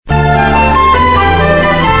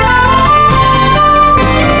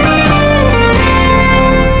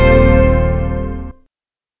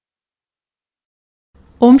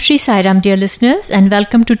Shri Sai Ram, dear listeners, and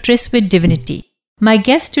welcome to Tryst with Divinity. My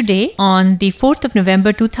guests today on the 4th of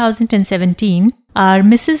November 2017 are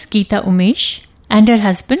Mrs. Geeta Umesh and her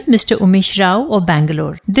husband, Mr. Umesh Rao of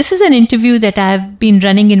Bangalore. This is an interview that I have been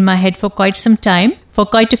running in my head for quite some time, for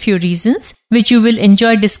quite a few reasons, which you will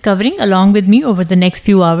enjoy discovering along with me over the next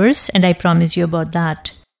few hours, and I promise you about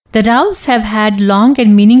that. The Raos have had long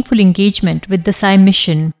and meaningful engagement with the Sai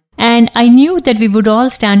mission, and I knew that we would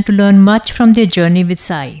all stand to learn much from their journey with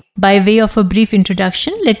Sai. By way of a brief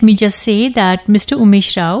introduction, let me just say that Mr.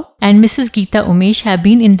 Umesh Rao and Mrs. Geeta Umesh have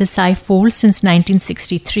been in the Sai fold since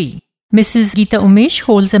 1963. Mrs. Geeta Umesh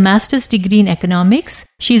holds a master's degree in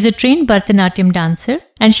economics. She is a trained Bharatanatyam dancer,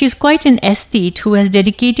 and she is quite an aesthete who has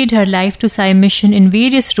dedicated her life to Sai mission in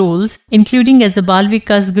various roles, including as a Bal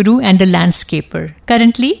Vikas Guru and a landscaper.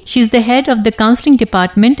 Currently, she is the head of the counselling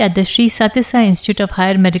department at the Sri Sathya Sai Institute of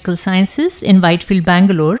Higher Medical Sciences in Whitefield,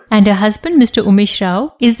 Bangalore, and her husband, Mr. Umesh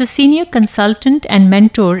Rao, is the senior consultant and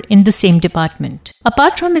mentor in the same department.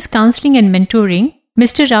 Apart from his counselling and mentoring,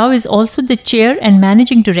 Mr. Rao is also the chair and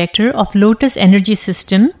managing director of Lotus Energy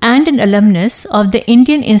System and an alumnus of the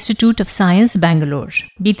Indian Institute of Science, Bangalore.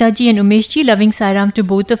 Geeta ji and Umesh ji, loving Sai Ram to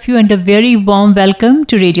both of you and a very warm welcome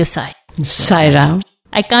to Radio Sai. Sai Ram.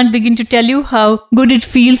 I can't begin to tell you how good it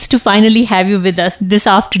feels to finally have you with us this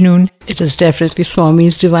afternoon. It is definitely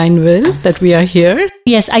Swami's divine will that we are here.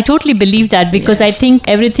 Yes, I totally believe that because Yes. I think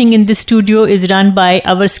everything in this studio is run by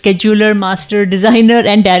our scheduler, master, designer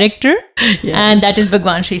and director. Yes. And that is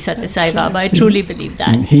Bhagwan Sri Sathya Sai Baba. I truly believe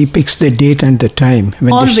that. He picks the date and the time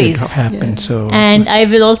when Always. this should happen. Yeah. So, And I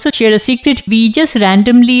will also share a secret. We just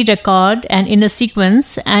randomly record and in a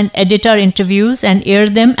sequence and edit our interviews and air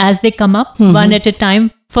them as they come up, one at a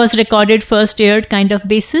time. First recorded, first aired kind of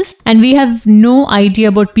basis. And we have no idea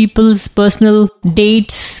about people's personal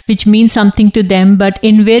dates, which mean something to them. But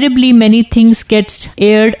invariably, many things get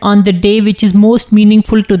aired on the day which is most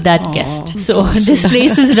meaningful to that guest. So this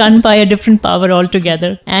place is run by a different power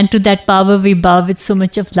altogether. And to that power, we bow with so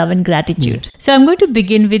much of love and gratitude. So I'm going to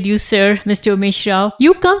begin with you, sir, Mr. Umesh Rao.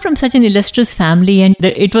 You come from such an illustrious family and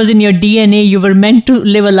it was in your DNA. You were meant to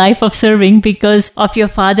live a life of serving because of your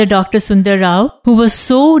father, Dr. Sundar Rao, who was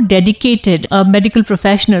so dedicated, a medical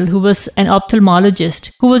professional who was an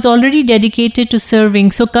ophthalmologist, who was already dedicated to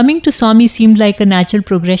serving. So coming to Swami seemed like a natural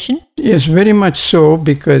progression. yes, very much so,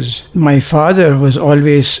 because my father was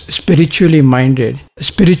always spiritually minded.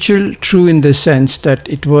 Spiritual, true in the sense that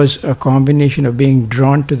it was a combination of being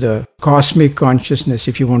drawn to the cosmic consciousness,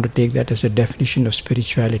 if you want to take that as a definition of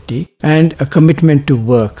spirituality, and a commitment to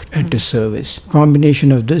work and to service.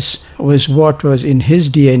 Combination of this was what was in his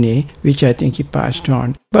DNA, which I think he passed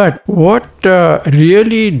on. But what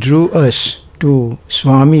really drew us to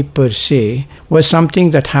Swami per se was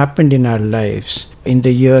something that happened in our lives in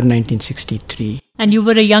the year 1963. And you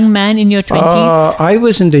were a young man in your 20s. I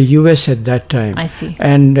was in the US at that time. I see.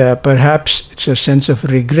 And perhaps it's a sense of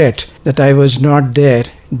regret that I was not there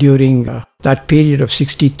during that period of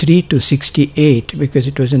 63 to 68, because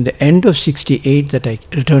it was in the end of 68 that I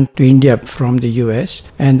returned to India from the US.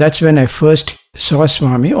 And that's when I first saw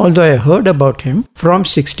Swami, although I heard about him from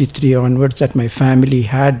 63 onwards that my family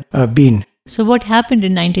had been. So what happened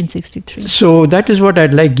in 1963? So that is what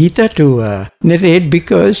I'd like Geeta to narrate,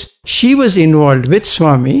 because she was involved with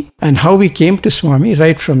Swami and how we came to Swami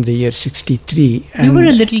right from the year 63. And You were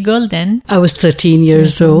a little girl then. I was 13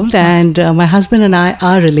 years old, and my husband and I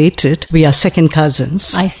are related. We are second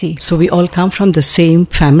cousins. I see. So we all come from the same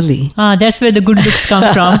family. That's where the good looks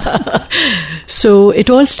come from. So it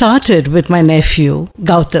all started with my nephew,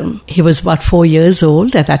 Gautam. He was about 4 years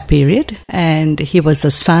old at that period, and he was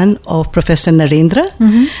the son of Professor Narendra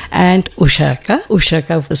and Ushaka.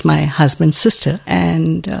 Ushaka was my husband's sister,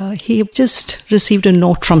 and he just received a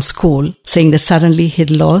note from school saying that suddenly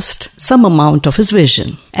he'd lost some amount of his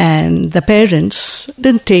vision. And the parents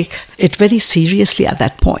didn't take it very seriously at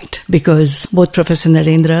that point, because both Professor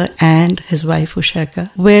Narendra and his wife Ushaka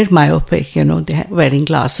were myopic, they were wearing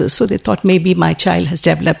glasses. So they thought maybe my child has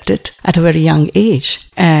developed it at a very young age.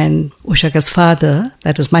 And Ushaka's father,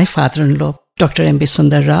 that is my father-in-law, Dr. M.B.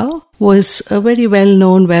 Sundar Rao, was a very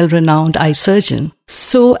well-known, well-renowned eye surgeon.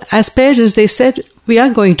 So as parents, they said, we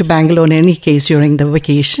are going to Bangalore in any case during the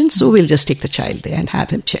vacation, so we'll just take the child there and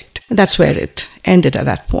have him checked. And that's where it ended at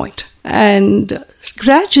that point. And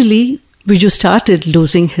gradually, Viju started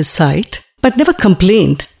losing his sight, but never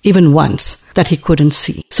complained even once that he couldn't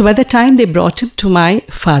see. So by the time they brought him to my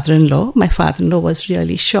father-in-law was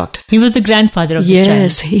really shocked. He was the grandfather of the child.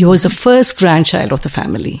 Yes, he was the first grandchild of the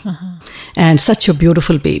family. And such a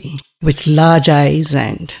beautiful baby. with large eyes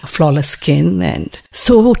and flawless skin and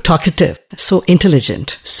so talkative, so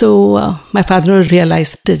intelligent. So my father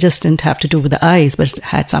realized that it just didn't have to do with the eyes, but it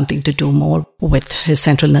had something to do more with his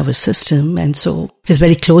central nervous system. And so his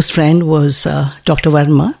very close friend was Dr.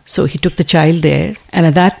 Verma. So he took the child there. And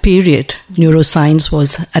at that period, neuroscience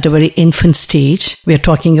was at a very infant stage. We are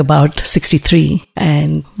talking about 63.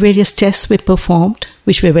 And various tests were performed,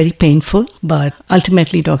 which were very painful. But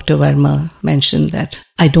ultimately, Dr. Verma mentioned that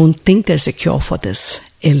I don't think there's a cure for this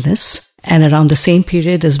illness. And around the same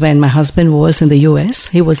period is when my husband was in the US.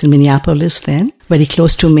 He was in Minneapolis then, very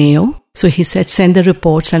close to Mayo. So he said, send the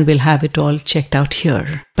reports and we'll have it all checked out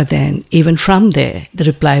here. But then even from there, the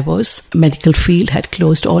reply was medical field had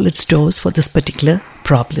closed all its doors for this particular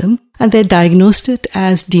problem. And they diagnosed it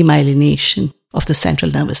as demyelination of the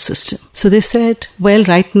central nervous system. So they said, well,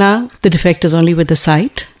 right now, the defect is only with the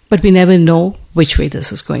sight, but we never know which way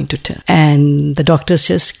this is going to turn. And the doctors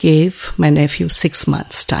just gave my nephew 6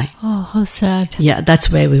 months' time. Oh, how sad. Yeah,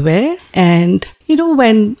 that's where we were. And,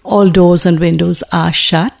 when all doors and windows are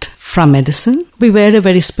shut from medicine, we were a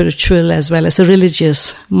very spiritual as well as a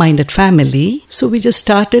religious-minded family. So we just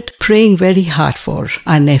started praying very hard for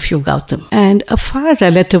our nephew Gautam. And a far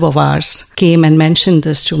relative of ours came and mentioned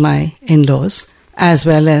this to my in-laws as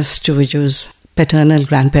well as to Viju's paternal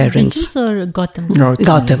grandparents. Viju's or Gautam's?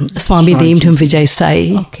 Gautam. Swami named him Vijay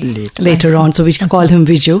Sai later on. So we call him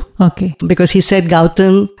Viju. Okay. Because he said,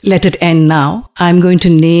 Gautam, let it end now. I'm going to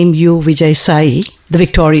name you Vijay Sai, the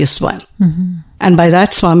victorious one. Mm-hmm. And by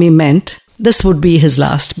that, Swami meant this would be his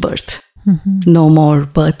last birth. Mm-hmm. No more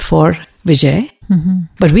birth for Vijay. Mm-hmm.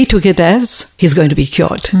 But we took it as he's going to be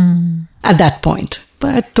cured at that point.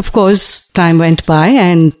 But of course, time went by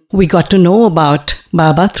and we got to know about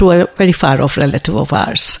Baba through a very far-off relative of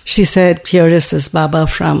ours. She said, here is this Baba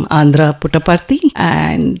from Andhra, Puttaparthi,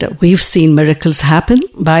 and we've seen miracles happen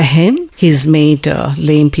by him. He's made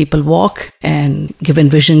lame people walk and given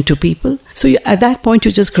vision to people. So at that point,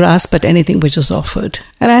 you just grasp at anything which is offered.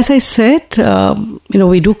 And as I said,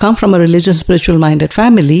 we do come from a religious, spiritual-minded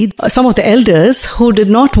family. Some of the elders who did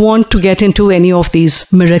not want to get into any of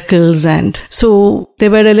these miracles, and so they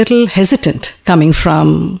were a little hesitant coming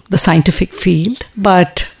from the scientific field.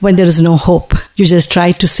 But when there is no hope, you just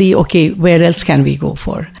try to see, okay, where else can we go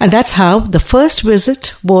for? And that's how the first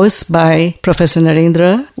visit was by Professor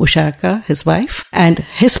Narendra Ushaka, his wife, and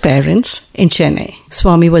his parents in Chennai.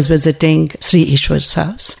 Swami was visiting Sri Ishwar's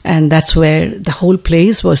house, and that's where the whole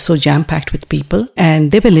place was so jam-packed with people.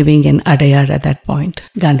 And they were living in Adayar at that point,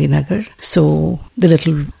 Gandhinagar. So the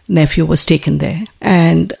little nephew was taken there.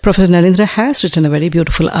 And Professor Narendra has written a very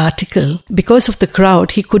beautiful article. Because of the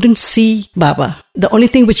crowd, he couldn't see Baba. The only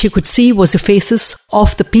thing which he could see was the faces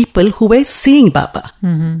of the people who were seeing Baba.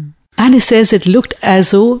 Mm-hmm. And he says it looked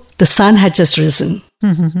as though the sun had just risen.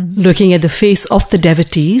 Mm-hmm. Looking at the face of the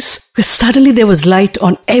devotees, because suddenly there was light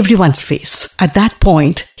on everyone's face. At that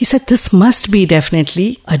point, he said, this must be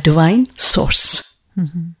definitely a divine source.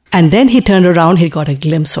 Mm-hmm. And then he turned around, he got a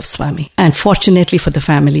glimpse of Swami. And fortunately for the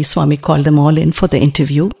family, Swami called them all in for the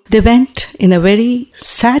interview. They went in a very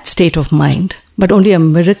sad state of mind, but only a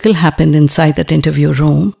miracle happened inside that interview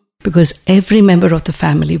room, because every member of the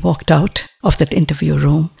family walked out of that interview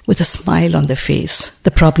room with a smile on their face.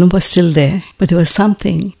 The problem was still there, but there was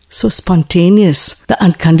something so spontaneous, the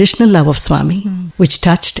unconditional love of Swami, which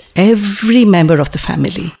touched every member of the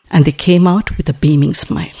family. And they came out with a beaming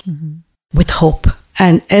smile, with hope.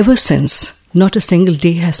 And ever since, not a single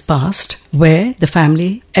day has passed where the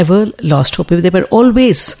family ever lost hope. They were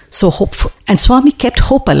always so hopeful. And Swami kept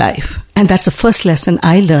hope alive. And that's the first lesson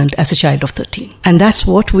I learned as a child of 13. And that's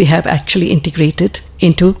what we have actually integrated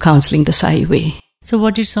into counseling the Sai way. So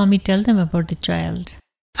what did Swami tell them about the child?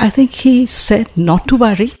 I think he said not to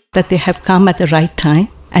worry, that they have come at the right time.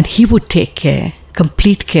 And he would take care,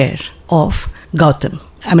 complete care of Gautam.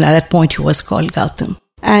 At that point he was called Gautam.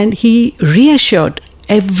 And he reassured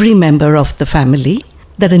every member of the family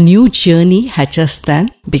that a new journey had just then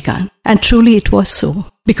begun. And truly it was so.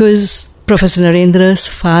 Because Professor Narendra's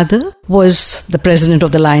father was the president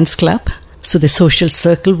of the Lions Club. So the social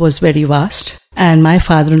circle was very vast. And my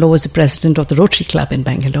father-in-law was the president of the Rotary Club in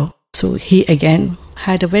Bangalore. So he again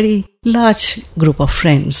had a very large group of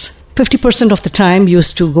friends. 50% of the time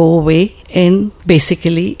used to go away in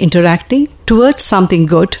basically interacting towards something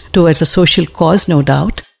good, towards a social cause, no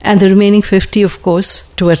doubt. And the remaining 50, of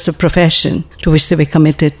course, towards the profession to which they were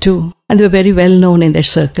committed to. And they were very well known in their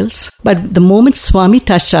circles. But the moment Swami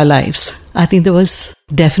touched our lives, I think there was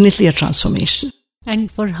definitely a transformation. And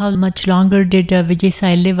for how much longer did Vijay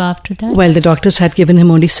Sai live after that? Well, the doctors had given him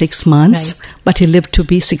only 6 months, but he lived to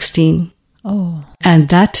be 16. Oh. And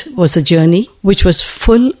that was a journey which was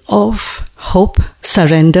full of hope,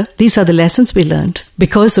 surrender. These are the lessons we learned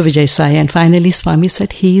because of Vijay Sai. And finally, Swami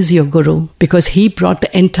said, he is your guru because he brought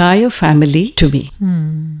the entire family to me.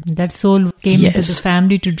 That soul came into the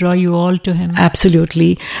family to draw you all to him.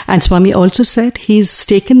 Absolutely. And Swami also said he's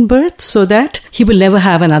taken birth so that he will never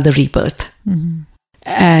have another rebirth.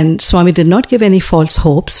 And Swami did not give any false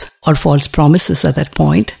hopes or false promises at that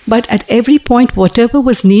point. But at every point, whatever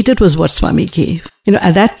was needed was what Swami gave.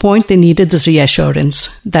 At that point, they needed this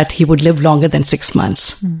reassurance that he would live longer than 6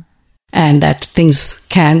 months and that things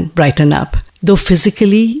can brighten up. Though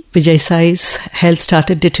physically, Vijay Sai's health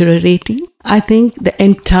started deteriorating, I think the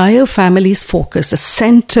entire family's focus, the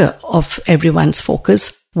center of everyone's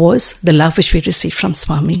focus was the love which we received from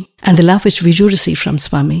Swami and the love which Viju received from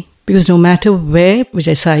Swami. Because no matter where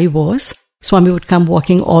Vijay Sai was, Swami would come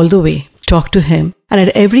walking all the way, talk to him. And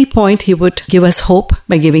at every point, he would give us hope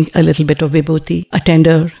by giving a little bit of vibhuti, a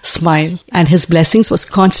tender smile. And his blessings was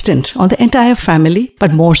constant on the entire family,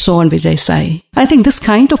 but more so on Vijay Sai. I think this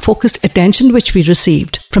kind of focused attention which we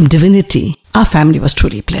received from divinity, our family was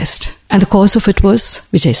truly blessed. And the cause of it was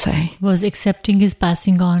Vijay Sai. Was accepting his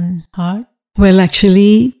passing on hard? Well,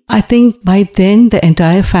 actually, I think by then the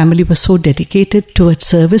entire family was so dedicated towards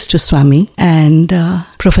service to Swami, and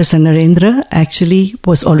Professor Narendra actually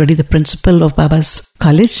was already the principal of Baba's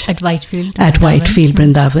college at Whitefield,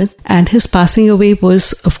 Vrindavan. And his passing away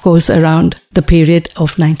was, of course, around the period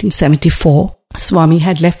of 1974. Swami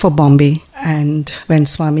had left for Bombay, and when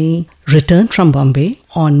Swami returned from Bombay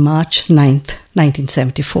on March 9th,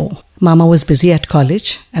 1974, Mama was busy at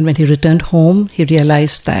college, and when he returned home, he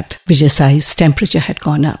realized that Vijay Sai's temperature had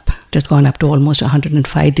gone up. It had gone up to almost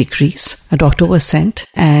 105 degrees. A doctor was sent,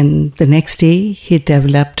 and the next day, he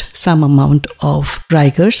developed some amount of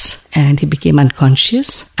rigors, and he became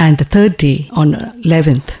unconscious. And the third day, on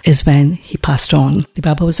 11th, is when he passed on. The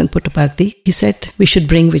Baba was in Puttaparthi. He said, we should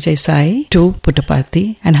bring Vijay Sai to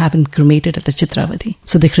Puttaparthi and have him cremated at the Chitravati.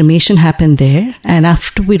 So the cremation happened there, and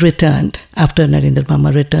after Narendra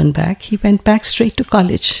Mama returned back, he went back straight to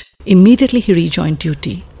college. Immediately he rejoined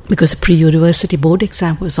duty because the pre-university board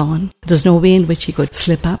exam was on. There's no way in which he could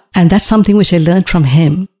slip up. And that's something which I learned from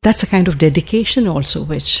him. That's a kind of dedication also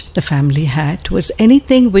which the family had towards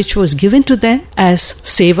anything which was given to them as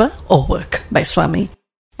seva or work by Swami.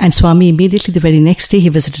 And Swami immediately the very next day he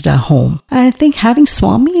visited our home. I think having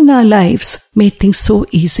Swami in our lives made things so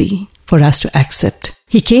easy for us to accept.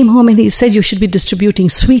 He came home and he said, you should be distributing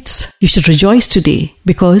sweets. You should rejoice today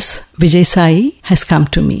because Vijay Sai has come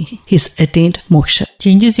to me. He's attained moksha.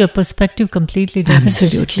 Changes your perspective completely,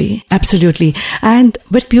 doesn't it? Absolutely. And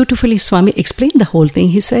but beautifully Swami explained the whole thing.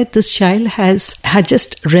 He said this child had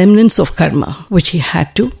just remnants of karma, which he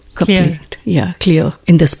had to complete. Clear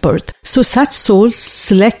in this birth. So such souls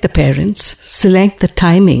select the parents, select the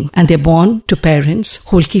timing, and they're born to parents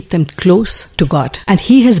who will keep them close to God. And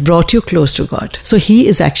he has brought you close to God. So he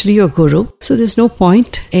is actually your guru. So there's no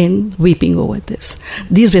point in weeping over this.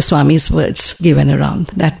 These were Swami's words given around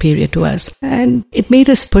that period to us. And it made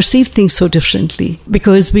us perceive things so differently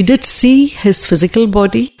because we did see his physical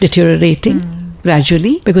body deteriorating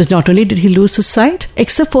gradually, because not only did he lose his sight,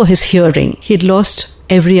 except for his hearing, he had lost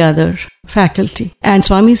every other faculty. And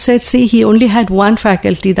Swami said, see, he only had one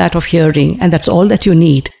faculty, that of hearing, and that's all that you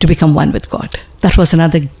need to become one with God. That was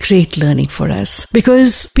another great learning for us,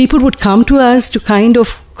 because people would come to us to kind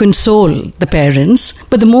of console the parents,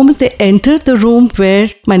 but the moment they entered the room where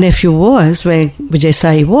my nephew was, where Vijay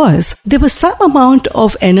Sai was, there was some amount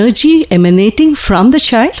of energy emanating from the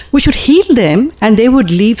child which would heal them, and they would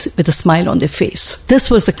leave with a smile on their face. This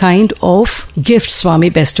was the kind of gift Swami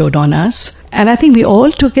bestowed on us, and I think we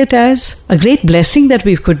all took it as a great blessing that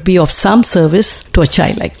we could be of some service to a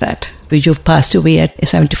child like that. Viju passed away at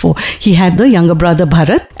 74. He had the younger brother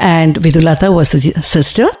Bharat, and Vidulata was his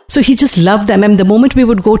sister. So he just loved them. And the moment we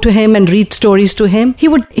would go to him and read stories to him, he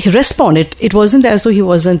respond. It wasn't as though he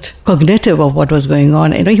wasn't cognitive of what was going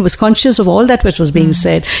on. He was conscious of all that which was being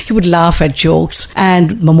said. He would laugh at jokes.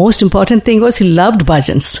 And the most important thing was he loved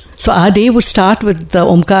bhajans. So our day would start with the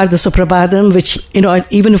Omkar, the Suprabhadam, which,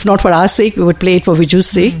 even if not for our sake, we would play it for Viju's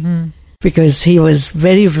sake. Because he was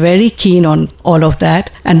very, very keen on all of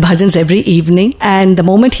that, and bhajans every evening. And the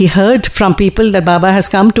moment he heard from people that Baba has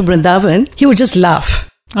come to Vrindavan, he would just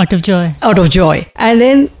laugh. Out of joy. And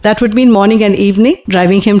then that would mean morning and evening,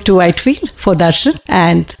 driving him to Whitefield for darshan,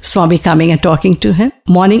 and Swami coming and talking to him.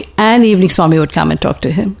 Morning and evening, Swami would come and talk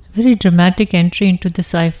to him. Very dramatic entry into the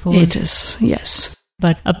Sai fold. It is, yes.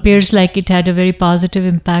 but appears like it had a very positive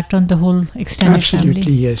impact on the whole extended family.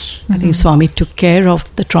 Absolutely, yes. I think Swami took care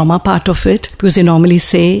of the trauma part of it, because they normally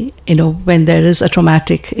say, when there is a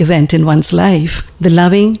traumatic event in one's life, the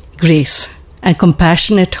loving grace and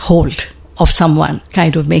compassionate hold of someone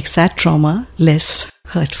kind of makes that trauma less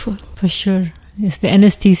hurtful. For sure. It's the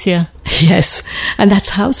anesthesia. Yes, and that's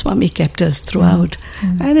how Swami kept us throughout.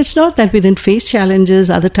 And it's not that we didn't face challenges,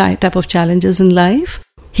 other type of challenges in life.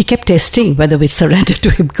 He kept testing whether we surrendered to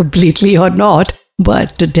him completely or not.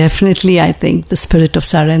 But definitely, I think the spirit of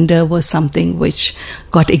surrender was something which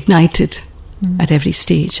got ignited at every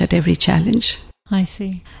stage, at every challenge. I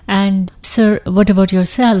see. And sir, what about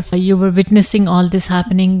yourself? You were witnessing all this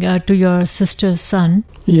happening to your sister's son.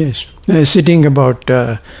 Yes, sitting about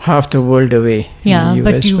half the world away. Yeah, in the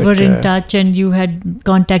US, but you were in touch and you had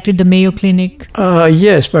contacted the Mayo Clinic.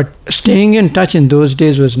 Yes, but staying in touch in those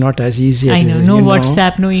days was not as easy. I know, no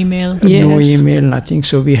WhatsApp, no email. No email, nothing.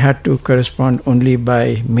 So we had to correspond only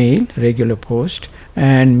by mail, regular post,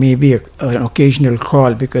 and maybe an occasional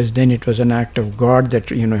call, because then it was an act of God that,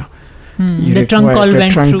 the trunk call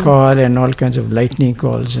went through. The trunk call and all kinds of lightning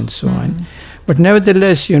calls and so on. But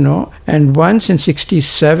nevertheless, and once in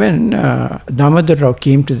 1967, Damodar Rao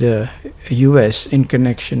came to the US in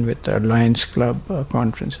connection with the Lions Club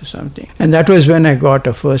conference or something. And that was when I got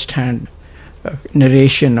a first-hand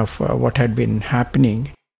narration of what had been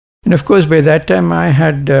happening. And of course, by that time, I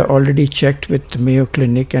had already checked with the Mayo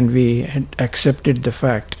Clinic, and we had accepted the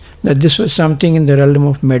fact that this was something in the realm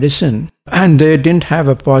of medicine, and they didn't have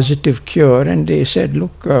a positive cure. And they said,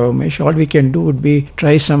 look, Umesh, all we can do would be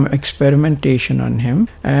try some experimentation on him.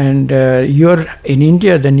 And you're in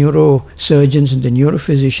India, the neurosurgeons and the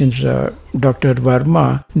neurophysicians, Dr.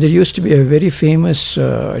 Verma, there used to be a very famous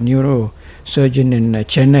neurosurgeon in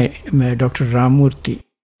Chennai, Dr. Ramurthy.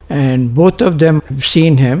 And both of them have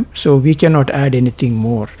seen him, so we cannot add anything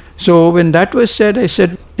more. So when that was said, I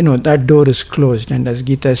said, that door is closed. And as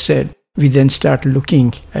Geeta said, we then start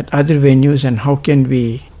looking at other venues and how can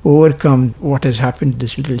we overcome what has happened to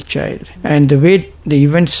this little child. And the way the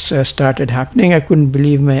events started happening, I couldn't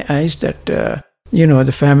believe my eyes that,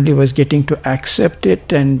 the family was getting to accept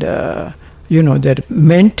it, and, they're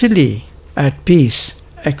mentally at peace,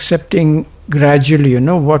 accepting gradually,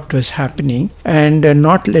 what was happening, and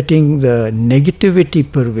not letting the negativity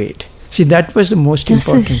pervade. See, that was the most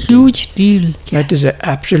important thing. That's a huge deal. That is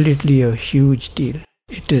absolutely a huge deal.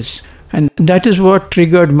 It is. And that is what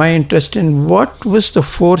triggered my interest in what was the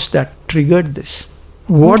force that triggered this.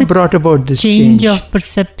 What brought about this change? Change of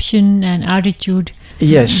perception and attitude.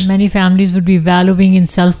 Yes. Many families would be wallowing in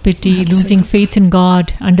self-pity, losing faith in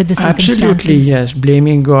God under the circumstances. Absolutely, yes.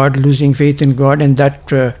 Blaming God, losing faith in God, and that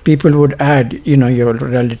people would add, your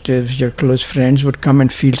relatives, your close friends would come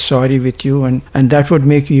and feel sorry with you, and that would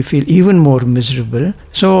make you feel even more miserable.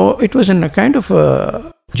 So it was in a kind of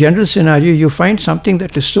a general scenario, you find something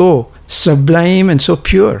that is so sublime and so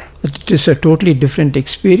pure that it is a totally different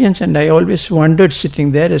experience. And I always wondered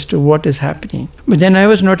sitting there as to what is happening. But then I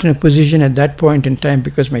was not in a position at that point in time,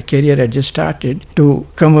 because my career had just started, to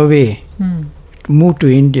come away, to move to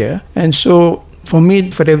India. And so for me,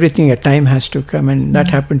 for everything, a time has to come. And that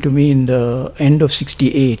happened to me in the end of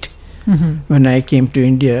 1968 when I came to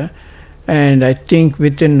India. And I think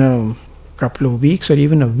within a couple of weeks or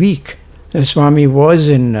even a week, the Swami was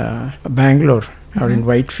in Bangalore or in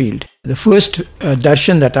Whitefield. The first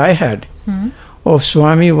darshan that I had of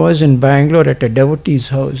Swami was in Bangalore at a devotee's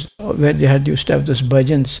house, where they used to have those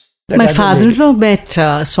bhajans. My father-in-law met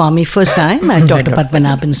Swami first time at Dr.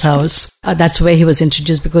 Padmanabhan's house. That's where he was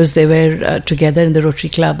introduced, because they were together in the Rotary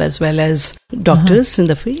Club as well as doctors in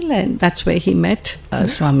the field, and that's where he met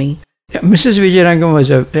Swami. Mrs. Vijayarangam was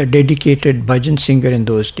a dedicated bhajan singer in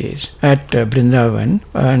those days at Brindavan,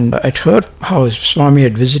 and at her house Swami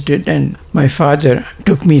had visited, and my father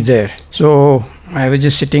took me there. So I was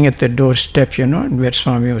just sitting at the doorstep, where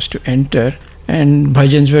Swami was to enter, and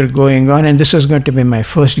bhajans were going on, and this was going to be my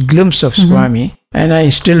first glimpse of Swami. And I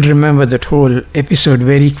still remember that whole episode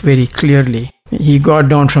very, very clearly. He got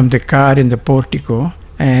down from the car in the portico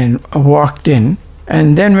and walked in.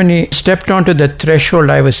 And then when he stepped onto the threshold,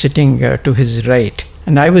 I was sitting to his right.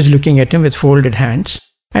 And I was looking at him with folded hands.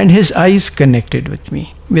 And his eyes connected with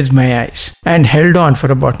me, with my eyes. And held on for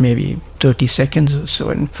about maybe 30 seconds or so.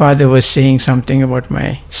 And father was saying something about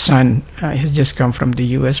my son. He's just come from the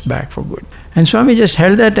US back for good. And Swami just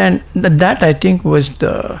held that. And that, I think, was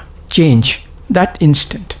the change. That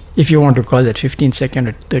instant, if you want to call that 15-second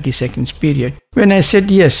or 30 seconds period. When I said,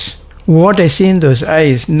 yes, what I see in those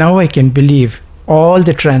eyes, now I can believe all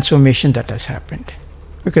the transformation that has happened.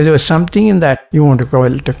 Because there was something in that, you want to call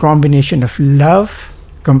it a combination of love,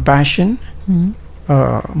 compassion,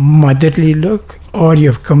 a motherly look, or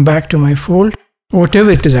you've come back to my fold.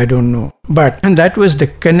 Whatever it is, I don't know. And that was the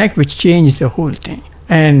connect which changed the whole thing.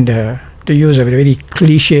 And to use a very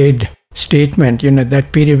cliched statement,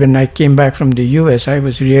 that period when I came back from the US, I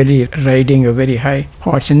was really riding a very high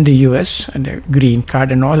horse in the US and a green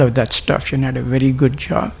card and all of that stuff. Had a very good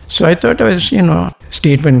job. So I thought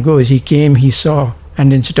statement goes, he came, he saw,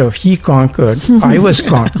 and instead of he conquered, I was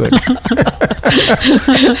conquered.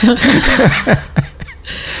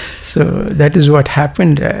 So that is what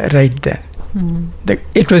happened right then.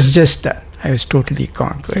 It was just that. I was totally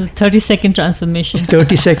conquered. So 30-second transformation.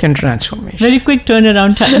 30-second transformation. Very quick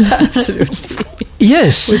turnaround time. Absolutely.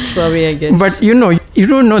 Yes. With Swami, I guess. But you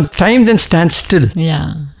don't know, time then stands still.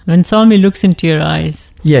 Yeah. When Swami looks into your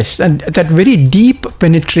eyes. Yes, and that very deep,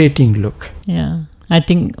 penetrating look. Yeah. I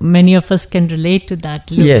think many of us can relate to that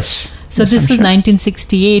look. Yes. So this was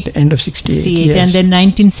 1968. End of 68. Yes. And then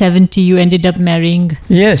 1970 you ended up marrying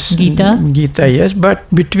Geeta. Geeta, yes. But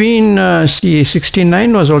between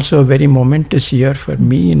 69 was also a very momentous year for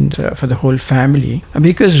me and for the whole family.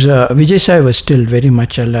 Because Vijay Sai was still very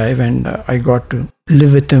much alive, and I got to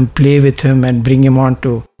live with him, play with him, and bring him on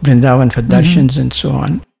to Vrindavan for darshans and so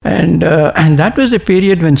on. And that was the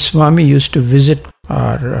period when Swami used to visit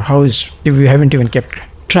our house. We haven't even kept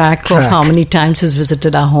track of how many times he's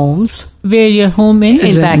visited our homes. Where your home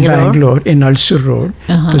is? In Bangalore, in Alsur Road.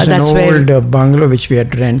 It was an old bungalow which we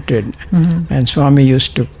had rented. And Swami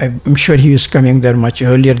used to, I'm sure he was coming there much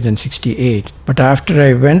earlier than 68. But after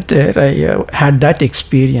I went there, I had that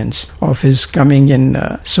experience of his coming in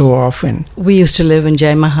so often. We used to live in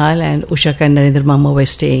Jai Mahal, and Ushaka and Narendra Mama were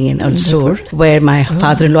staying in Alsur, where my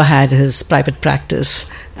father-in-law had his private practice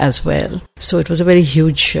as well. So it was a very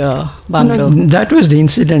huge bungalow. That was the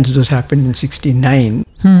incident that happened in 69,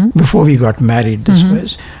 before we got married. This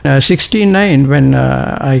was 69 when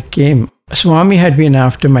I came. Swami had been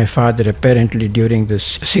after my father apparently during this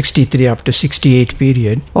 63 up to 68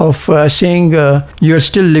 period of saying, you're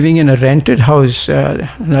still living in a rented house.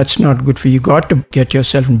 That's not good for you. You got to get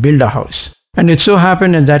yourself and build a house. And it so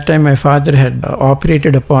happened at that time my father had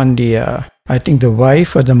operated upon the I think the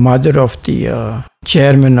wife or the mother of the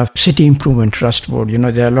chairman of City Improvement Trust Board.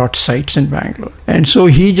 There are a lot of sites in Bangalore. And so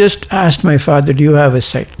he just asked my father, do you have a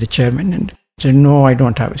site? The chairman and said, no, I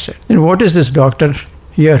don't have a site. And what is this, doctor?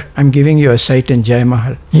 Here, I'm giving you a site in Jai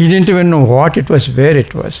Mahal. He didn't even know what it was, where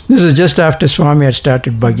it was. This was just after Swami had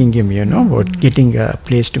started bugging him, about getting a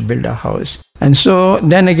place to build a house. And so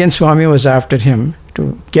then again Swami was after him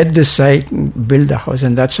to get this site and build the house.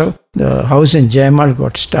 And that's how the house in Jai Mahal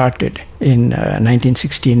got started in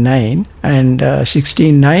 1969. And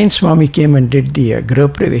 69 Swami came and did the Griha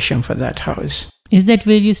Pravesham for that house. Is that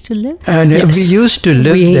where you still live? And we used to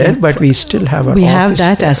live there, but we still have our office. We have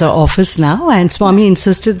that there as our office now, and Swami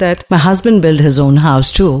insisted that my husband build his own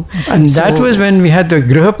house too. And that was when we had the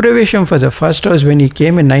Griha Pravesham for the first house when he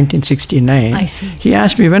came in 1969. I see. He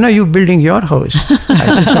asked me, when are you building your house?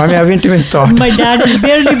 I said, Swami, I haven't even thought. My dad has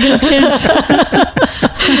barely built his.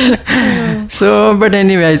 So, but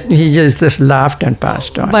anyway, he just laughed and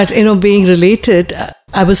passed on. But, being related,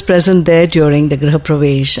 I was present there during the Griha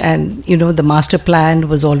Pravesh, and the master plan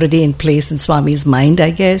was already in place in Swami's mind,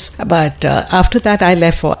 I guess. But after that I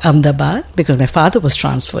left for Ahmedabad because my father was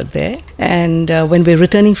transferred there. And when we were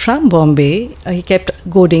returning from Bombay, he kept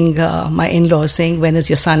goading my in-laws, saying, when is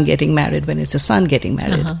your son getting married? When is your son getting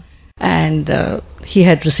married? And he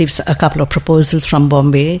had received a couple of proposals from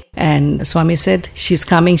Bombay, and Swami said, she's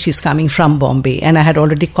coming from Bombay. And I had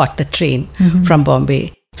already caught the train from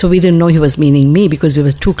Bombay. So we didn't know he was meaning me because we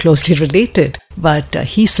were too closely related. But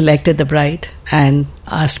he selected the bride and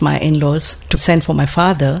asked my in-laws to send for my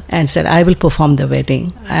father and said, I will perform the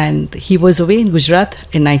wedding. And he was away in Gujarat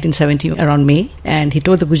in 1970 around May. And he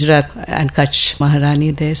told the Gujarat and Kutch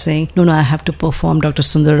Maharani there saying, no, I have to perform Dr.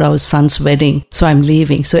 Sundar Rao's son's wedding. So I'm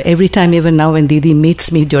leaving. So every time, even now when Didi meets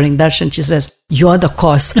me during darshan, she says, you're the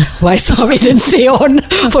cause why Swami didn't stay on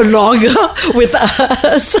for longer with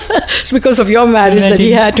us. It's because of your marriage that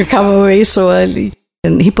he had to come away so early.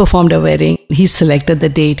 And he performed a wedding. He selected the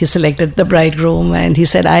date, he selected the bridegroom, and he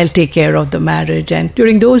said, I'll take care of the marriage. And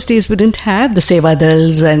during those days, we didn't have the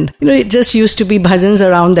sevadals, and it just used to be bhajans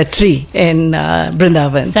around the tree in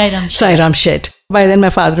Vrindavan. Sai Ram Shet. By then, my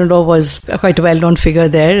father-in-law was a quite well-known figure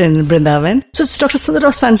there in Vrindavan. So it's Dr. Sundar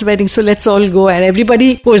Rao's son's wedding, so let's all go. And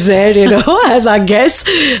everybody was there, as our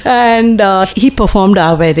guests. And he performed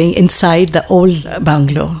our wedding inside the old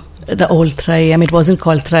bungalow. the old Thrai. I mean, it wasn't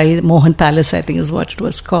called Thrai. Mohan Palace, I think, is what it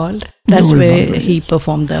was called. That's where he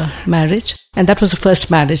performed the marriage. And that was the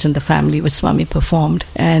first marriage in the family which Swami performed.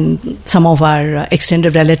 And some of our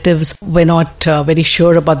extended relatives were not very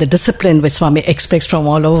sure about the discipline which Swami expects from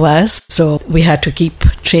all of us. So we had to keep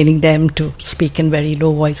training them to speak in very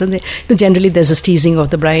low voice. And generally there's a teasing of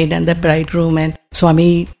the bride and the bridegroom, and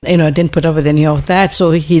Swami, didn't put up with any of that.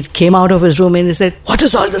 So he came out of his room and he said, "What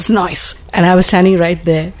is all this noise?" And I was standing right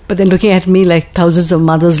there. But then looking at me like thousands of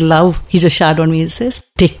mothers love, he just shouted on me and says,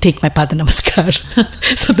 Take my Pada Namaskar.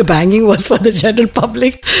 So the banging was for the general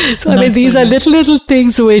public. So I mean, these are little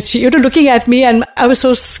things which, looking at me, and I was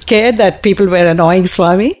so scared that people were annoying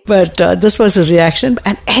Swami. But this was his reaction.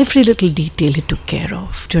 And every little detail he took care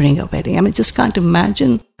of during a wedding. I mean, just can't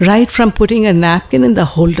imagine. Right from putting a napkin in the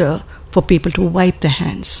holder for people to wipe their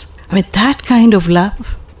hands. I mean, that kind of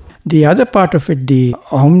love. The other part of it, the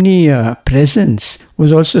omnipresence,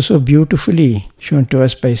 was also so beautifully shown to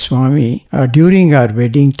us by Swami. During our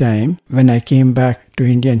wedding time, when I came back to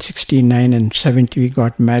India in 69 and 70, we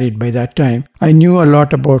got married. By that time, I knew a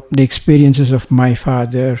lot about the experiences of my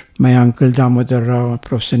father, my uncle Damodar Rao,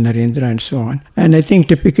 Professor Narendra, and so on. And I think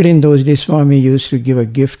typically in those days, Swami used to give a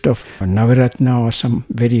gift of a Navaratna or some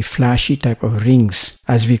very flashy type of rings,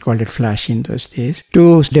 as we called it, flashy in those days,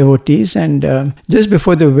 to devotees. And just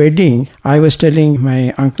before the wedding, I was telling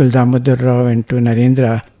my uncle Damodar Rao and to Narendra,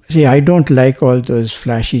 see, I don't like all those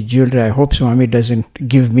flashy jewelry. I hope Swami doesn't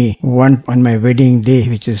give me one on my wedding day,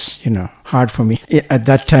 which is, hard for me at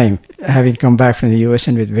that time, having come back from the US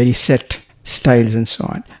and with very set styles and so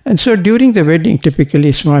on. And so during the wedding,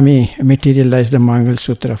 typically Swami materialized the Mangal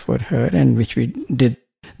Sutra for her, and which we did.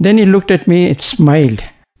 Then he looked at me, it smiled.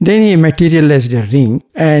 Then he materialized a ring,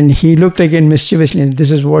 and he looked again mischievously, and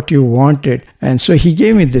this is what you wanted. And so he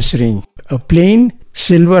gave me this ring, a plain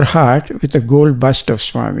silver heart with a gold bust of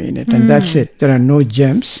Swami in it. And that's it. There are no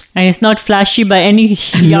gems. And it's not flashy by any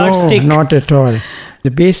yardstick. No, not at all. The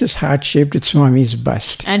base is heart-shaped with Swami's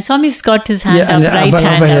bust. And Swami's got his hand up, right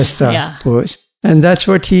hand up. Pose. And that's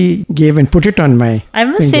what he gave and put it on my I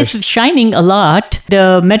must say it's shining a lot.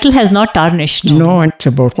 The metal has not tarnished. No, it's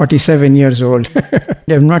about 47 years old.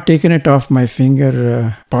 They have not taken it off my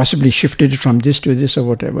finger, possibly shifted it from this to this or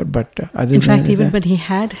whatever. But other in fact, even when he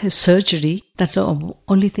had his surgery, that's the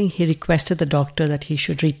only thing he requested the doctor, that he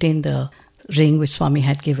should retain the ring which Swami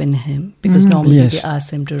had given him, because normally they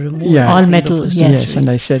ask him to remove all metal. Yes, and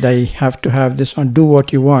I said, I have to have this on. Do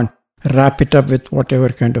what you want. Wrap it up with whatever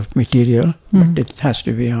kind of material, but it has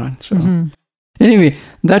to be on. So anyway,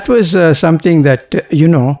 that was something that,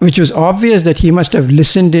 which was obvious that he must have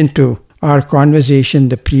listened into our conversation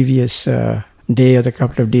the previous day or the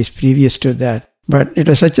couple of days previous to that. But it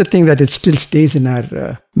was such a thing that it still stays in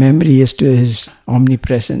our memory as to his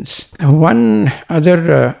omnipresence. And one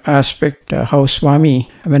other aspect, how Swami,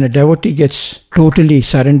 when a devotee totally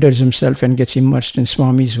surrenders himself and gets immersed in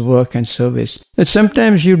Swami's work and service, that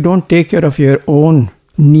sometimes you don't take care of your own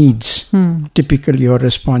needs, typically your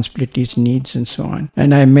responsibilities, needs, and so on.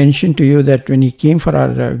 And I mentioned to you that when he came for our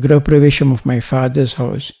Graha Pravesham of my father's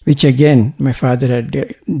house, which again my father had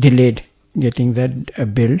delayed getting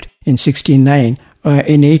that built in 69,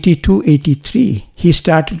 in 82, 83, he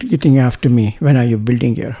started getting after me, when are you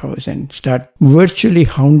building your house, and start virtually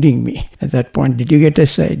hounding me. At that point, did you get a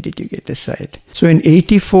site? Did you get a site? So in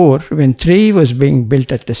 84, when Trei was being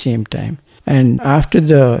built at the same time, and after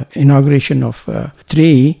the inauguration of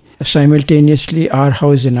Trei, simultaneously our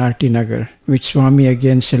house in RT Nagar, which Swami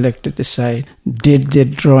again selected the site, did the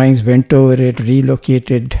drawings, went over it,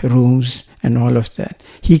 relocated rooms and all of that.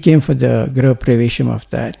 He came for the Graha Pravesham of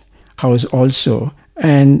that house also,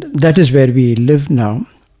 and that is where we live now.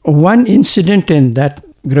 One incident in that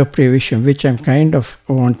Graha Pravesham, which I'm kind of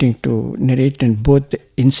wanting to narrate in both the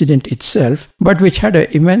incident itself, but which had an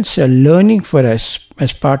immense learning for us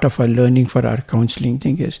as part of our learning for our counseling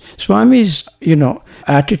thing, is Swami's,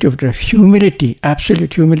 attitude of humility,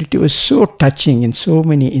 absolute humility, was so touching in so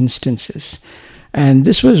many instances. And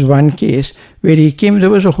this was one case where he came, there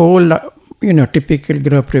was a whole, typical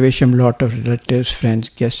Graha Pravesham, lot of relatives, friends,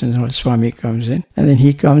 guests, and all. Swami comes in, and then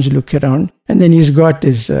he comes, look around, and then he's got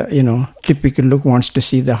his, typical look, wants to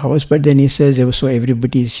see the house, but then he says, so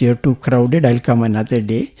everybody is here too crowded, I'll come another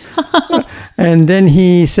day. And then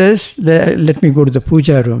he says, let me go to the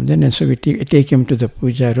puja room. Then, and so we take him to the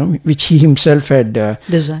puja room, which he himself had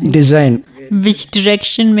designed. Which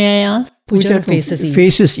direction, may I ask? Puja room faces east.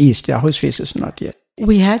 Faces east. The house faces not yet.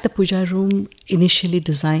 We had the puja room initially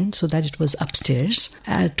designed so that it was upstairs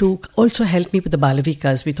to also help me with the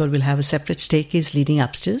Balavikas. We thought we'll have a separate staircase leading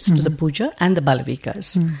upstairs to the puja and the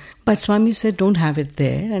Balavikas. But Swami said, don't have it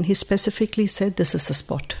there. And he specifically said, this is the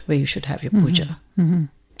spot where you should have your puja.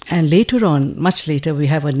 And later on, much later, we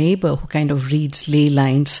have a neighbor who kind of reads ley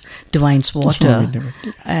lines, divines water,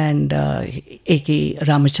 and A.K.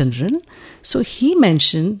 Ramachandran. So he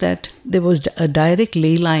mentioned that there was a direct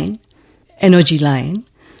ley line, energy line,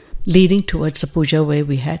 leading towards the puja where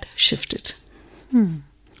we had shifted.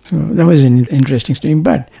 So that was an interesting story.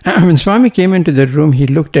 But when Swami came into the room, he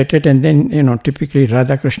looked at it, and then, typically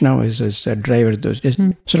Radha Krishna was his driver those days.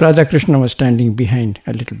 So Radha Krishna was standing behind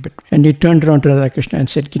a little bit. And he turned around to Radha Krishna and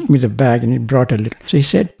said, get me the bag. And he brought a little. So he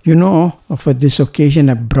said, for this occasion,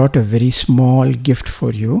 I brought a very small gift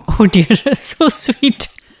for you. Oh dear, so sweet.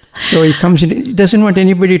 So he comes in, he doesn't want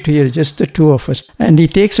anybody to hear, just the two of us. And he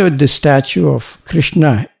takes out the statue of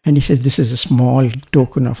Krishna and he says, this is a small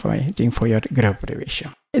token of, I think, for your Graha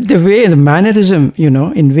Pravesha. The mannerism,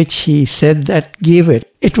 in which he said that, gave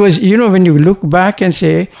it. It was, when you look back and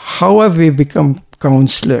say, how have we become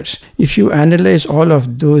counselors? If you analyze all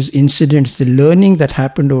of those incidents, the learning that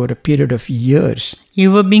happened over a period of years.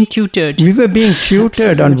 You were being tutored. We were being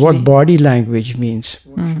tutored on what body language means.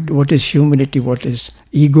 What is humility? What is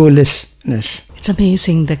egolessness? It's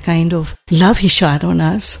amazing the kind of love he showered on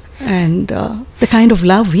us and the kind of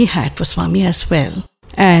love we had for Swami as well.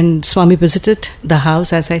 And Swami visited the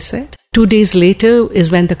house, as I said. 2 days later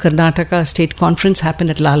is when the Karnataka State Conference happened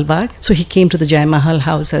at Lal Bagh. So he came to the Jai Mahal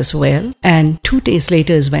house as well. And 2 days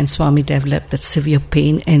later is when Swami developed that severe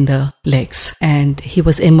pain in the legs. And he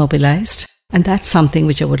was immobilized. And that's something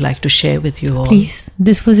which I would like to share with you all. Please,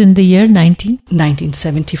 this was in the year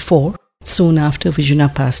 1974. Soon after Vijuna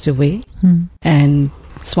passed away. And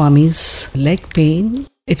Swami's leg pain,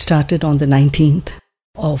 it started on the 19th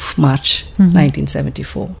of March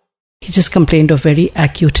 1974. He just complained of very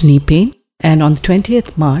acute knee pain. And on the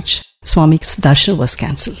 20th March, Swami's darshan was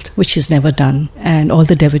cancelled, which he's never done. And all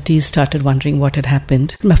the devotees started wondering what had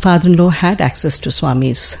happened. My father-in-law had access to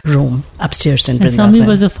Swami's room upstairs in Vrindavan. Swami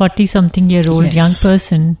was a 40-something-year-old young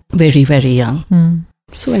person. Very, very young.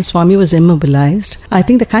 So when Swami was immobilized, I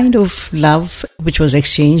think the kind of love which was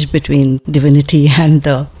exchanged between divinity and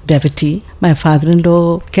the devotee, my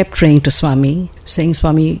father-in-law kept praying to Swami, saying,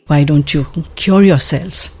 Swami, why don't you cure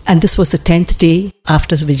yourselves? And this was the 10th day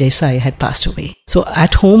after Vijay Sai had passed away. So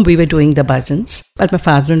at home we were doing the bhajans, but my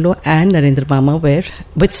father-in-law and Narendra Mama were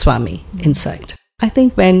with Swami inside. I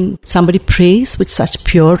think when somebody prays with such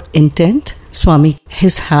pure intent, Swami,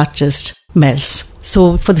 his heart just melts.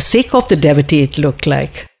 So for the sake of the devotee, it looked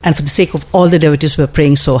like, and for the sake of all the devotees who were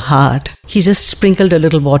praying so hard, he just sprinkled a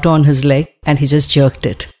little water on his leg and he just jerked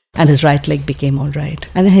it. And his right leg became all right.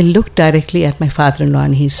 And then he looked directly at my father-in-law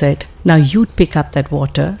and he said, now you pick up that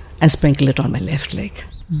water and sprinkle it on my left leg.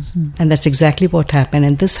 And that's exactly what happened.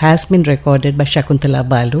 And this has been recorded by Shakuntala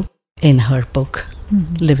Balu in her book,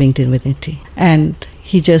 Living Divinity. And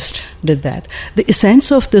he just did that. The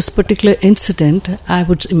essence of this particular incident, I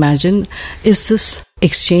would imagine, is this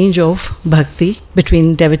exchange of bhakti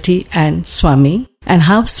between devotee and Swami, and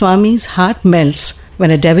how Swami's heart melts when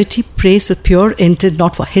a devotee prays with pure intent,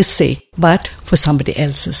 not for his sake, but for somebody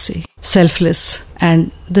else's sake. Selfless.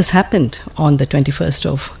 And this happened on the 21st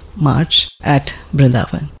of March at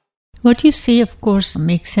Vrindavan. What you say, of course,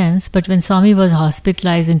 makes sense. But when Swami was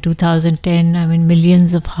hospitalized in 2010,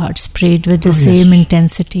 millions of hearts prayed with the same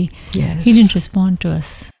intensity. Yes. He didn't respond to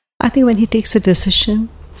us. I think when he takes a decision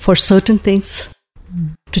for certain things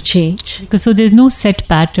to change. So there's no set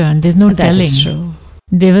pattern. There's no telling. That is true.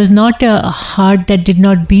 There was not a heart that did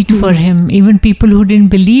not beat for him. Even people who didn't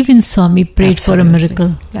believe in Swami prayed for a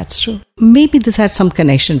miracle. That's true. Maybe this had some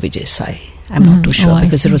connection with Vijay Sai. I'm not too sure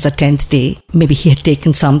because it was the 10th day. Maybe he had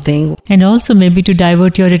taken something. And also maybe to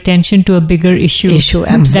divert your attention to a bigger issue.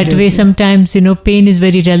 Absolutely. That way sometimes, pain is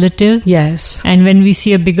very relative. Yes. And when we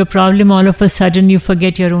see a bigger problem, all of a sudden you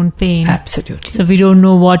forget your own pain. Absolutely. So we don't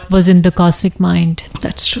know what was in the cosmic mind.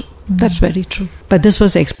 That's true. That's very true. But this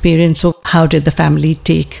was the experience. So how did the family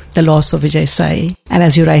take the loss of Vijay Sai? And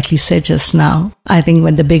as you rightly said just now, I think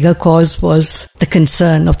when the bigger cause was the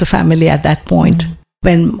concern of the family at that point,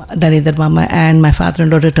 when Narendra Mama and my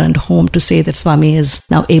father-in-law returned home to say that Swami is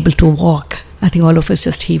now able to walk, I think all of us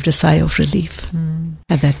just heaved a sigh of relief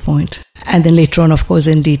at that point. And then later on, of course,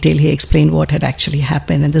 in detail, he explained what had actually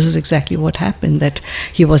happened. And this is exactly what happened, that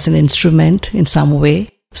he was an instrument in some way.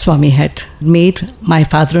 Swami had made my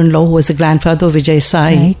father-in-law, who was the grandfather of Vijay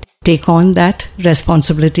Sai, take on that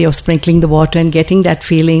responsibility of sprinkling the water and getting that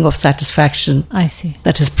feeling of satisfaction. I see.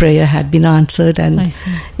 That his prayer had been answered, and I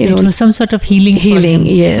see. It was some sort of healing. Healing,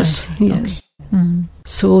 yes. Yes. Okay. Mm-hmm.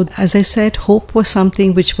 So, as I said, hope was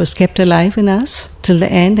something which was kept alive in us till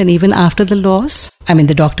the end, and even after the loss. I mean,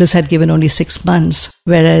 the doctors had given only 6 months,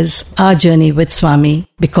 whereas our journey with Swami,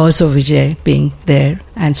 because of Vijay being there,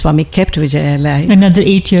 and Swami kept Vijay alive. Another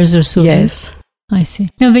 8 years or so. Yes. I see.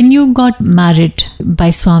 Now, when you got married by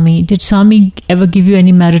Swami, did Swami ever give you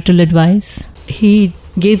any marital advice? He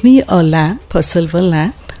gave me a lamp, a silver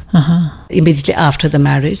lamp, immediately after the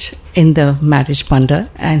marriage, in the marriage panda.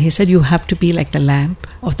 And he said, you have to be like the lamp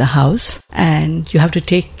of the house, and you have to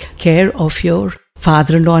take care of your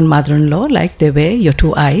father-in-law and mother-in-law like they were your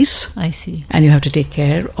 2 eyes. I see. And you have to take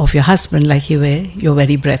care of your husband like he were your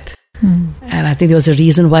very breath. And I think there was a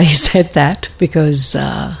reason why he said that, because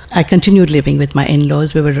I continued living with my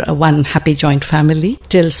in-laws. We were one happy joint family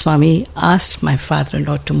till Swami asked my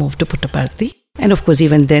father-in-law to move to Puttaparthi. And of course,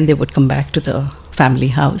 even then they would come back to the family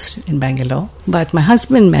house in Bangalore. But my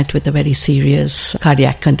husband met with a very serious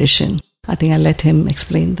cardiac condition. I think I'll let him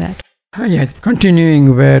explain that. Yeah,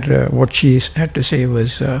 continuing where what she had to say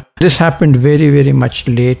was, this happened very, very much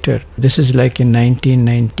later. This is like in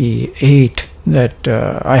 1998 that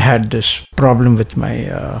I had this problem with my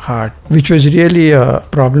heart, which was really a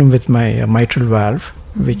problem with my mitral valve,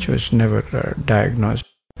 which was never diagnosed.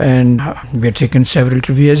 And we had taken several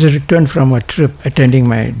trips. We had returned from a trip attending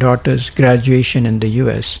my daughter's graduation in the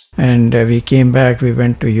US. And we came back, we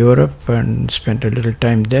went to Europe and spent a little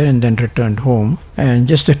time there and then returned home. And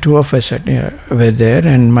just the 2 of us were there,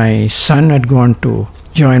 and my son had gone to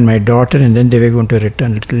join my daughter, and then they were going to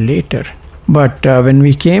return a little later. But when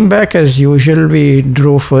we came back, as usual, we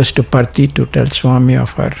drove first to Parthi to tell Swami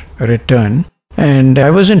of our return. And I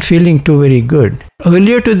wasn't feeling too very good.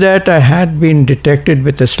 Earlier to that, I had been detected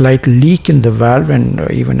with a slight leak in the valve, and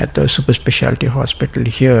even at the super specialty hospital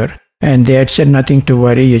here. And they had said nothing to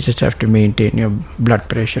worry, you just have to maintain your blood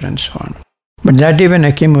pressure and so on. But that day when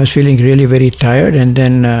I came, I was feeling really very tired. And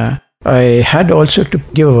then I had also to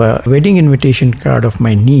give a wedding invitation card of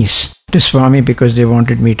my niece to Swami, because they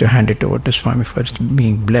wanted me to hand it over to Swami for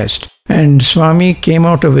being blessed. And Swami came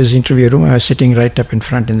out of his interview room. I was sitting right up in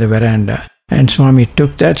front in the veranda. And Swami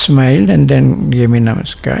took that, smiled, and then gave me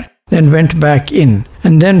namaskar. Then went back in.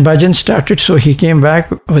 And then bhajan started, so he came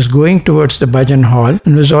back, was going towards the bhajan hall,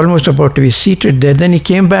 and was almost about to be seated there. Then he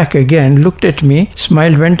came back again, looked at me,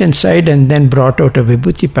 smiled, went inside, and then brought out a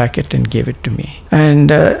vibhuti packet and gave it to me. And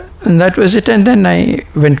that was it. And then I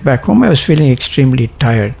went back home. I was feeling extremely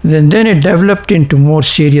tired. Then it developed into more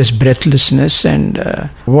serious breathlessness. And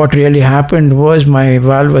what really happened was my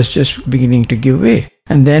valve was just beginning to give way.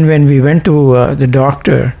 And then when we went to the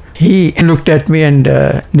doctor, he looked at me, and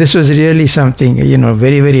this was really something,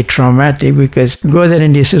 very, very traumatic, because go there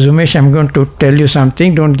and he says, Umesh, I'm going to tell you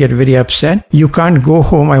something. Don't get very upset. You can't go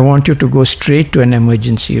home. I want you to go straight to an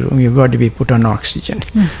emergency room. You've got to be put on oxygen.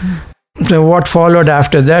 Mm-hmm. So what followed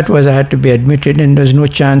after that was I had to be admitted, and there was no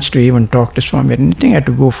chance to even talk to Swami or anything. I had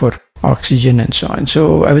to go for oxygen and so on.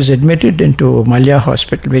 So I was admitted into Malya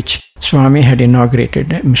Hospital, which Swami had inaugurated,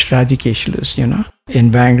 Mr. Radhikeshalu's, in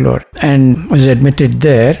Bangalore, and was admitted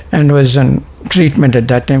there and was on treatment at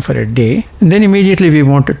that time for a day. And then immediately we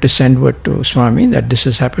wanted to send word to Swami that this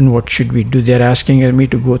has happened, what should we do? They're asking me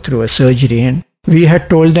to go through a surgery, and we had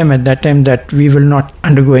told them at that time that we will not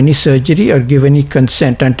undergo any surgery or give any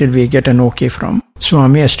consent until we get an okay from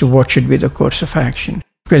Swami as to what should be the course of action.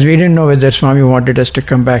 Because we didn't know whether Swami wanted us to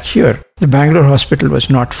come back here. The Bangalore hospital was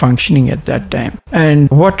not functioning at that time. And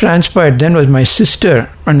what transpired then was my sister,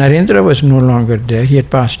 Narendra was no longer there. He had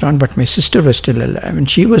passed on, but my sister was still alive, and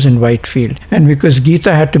she was in Whitefield. And because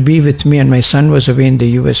Geeta had to be with me and my son was away in the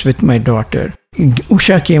US with my daughter,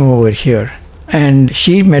 Usha came over here and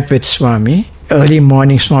she met with Swami. Early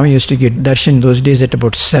morning, Swami used to get darshan those days at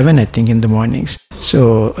about 7, I think, in the mornings.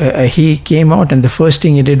 So he came out, and the first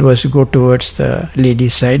thing he did was go towards the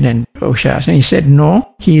lady's side, and Usha asked, and he said,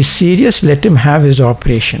 no, he is serious, let him have his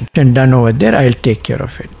operation and done over there, I'll take care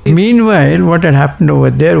of it. Meanwhile, what had happened over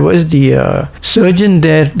there was the surgeon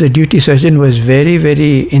there, the duty surgeon, was very,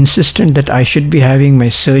 very insistent that I should be having my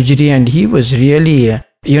surgery, and he was really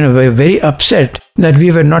very upset that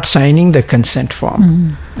we were not signing the consent form.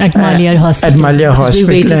 Mm-hmm. At Malya Hospital. At Malya Hospital.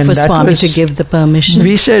 We waited for Swami to give the permission.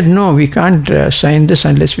 We said, no, we can't sign this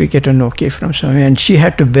unless we get an okay from Swami. And she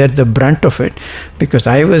had to bear the brunt of it, because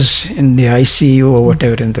I was in the ICU or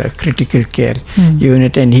whatever, in the critical care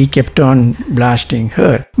unit, and he kept on blasting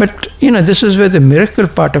her. But, this is where the miracle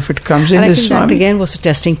part of it comes in. And I think that again was a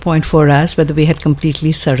testing point for us, whether we had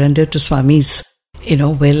completely surrendered to Swami's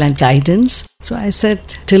will and guidance. So I said,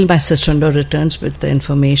 till my sister-in-law returns with the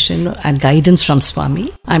information and guidance from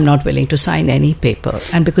Swami, I'm not willing to sign any paper.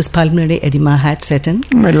 And because pulmonary edema had set in,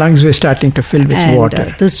 my lungs were starting to fill with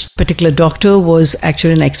water. This particular doctor was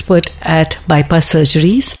actually an expert at bypass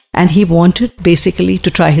surgeries, and he wanted basically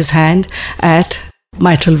to try his hand at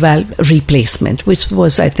mitral valve replacement, which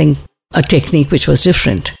was, I think, a technique which was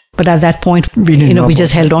different. But at that point, we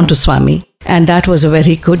just held on to Swami. And that was a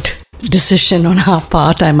very good decision on our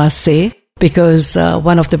part, I must say, because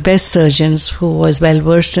one of the best surgeons who was well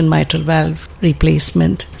versed in mitral valve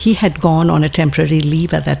replacement, he had gone on a temporary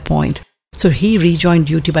leave at that point. So he rejoined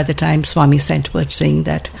duty by the time Swami sent word saying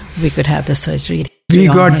that we could have the surgery. We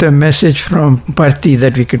got a message from Parthi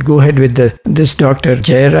that we could go ahead with this Dr.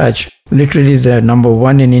 Jayaraj, literally the number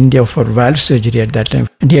one in India for valve surgery at that time.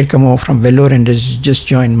 And he had come over from Vellore and has just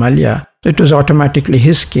joined Malya. So it was automatically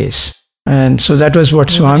his case. And so that was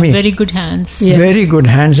what Swami... Very good hands. Yes. Very good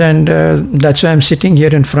hands. And that's why I'm sitting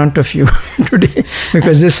here in front of you today.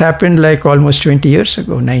 Because this happened like almost 20 years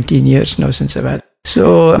ago, 19 years now since I've had.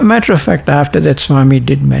 So, a matter of fact, after that, Swami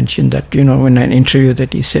did mention that, in an interview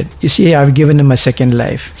that he said, you see, I've given him a second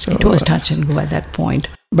life. So, it was touch and go at that point.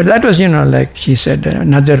 But that was, like she said,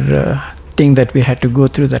 another thing that we had to go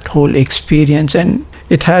through, that whole experience. And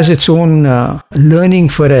it has its own learning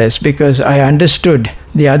for us, because I understood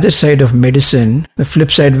the other side of medicine, the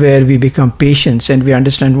flip side where we become patients and we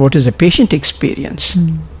understand what is the patient experience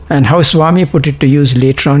and how Swami put it to use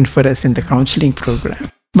later on for us in the counseling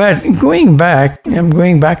program. But I'm going back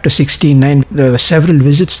to 69. There were several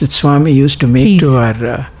visits that Swami used to make to our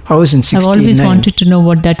house in 69. I've always wanted to know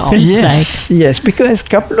what that felt like. Yes, because a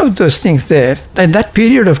couple of those things there, at that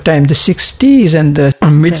period of time, the 60s and the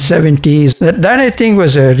mid-70s, that I think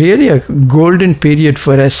was really a golden period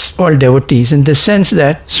for us all devotees, in the sense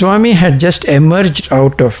that Swami had just emerged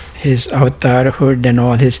out of his avatarhood and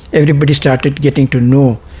everybody started getting to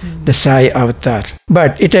know the Sai avatar.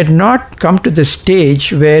 But it had not come to the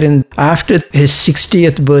stage wherein after his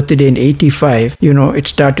 60th birthday in 85, it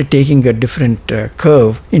started taking a different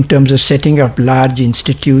curve in terms of setting up large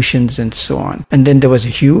institutions and so on. And then there was a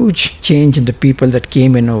huge change in the people that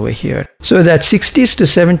came in over here. So that 60s to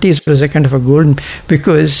 70s was a kind of a golden,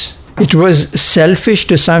 because it was selfish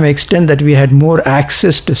to some extent that we had more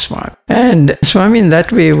access to Swami. And Swami in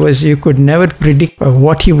that way you could never predict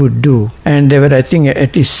what he would do. And there were, I think,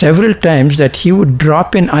 at least several times that he would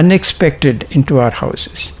drop in unexpected into our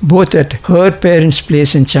houses. Both at her parents'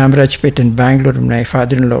 place in Chamarajpet in Bangalore, my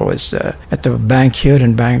father-in-law was at the bank here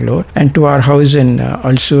in Bangalore, and to our house in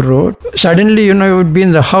Alsur Road. Suddenly, you would be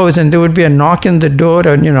in the house and there would be a knock in the door,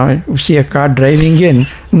 and, you see a car driving in,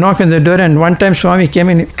 knock on the door, and one time Swami came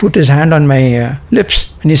in, put his hand on my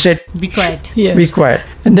lips, and he said, "Be quiet." Yes. Be quiet.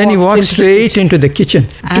 And then he walked straight into the kitchen.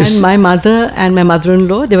 And my mother and my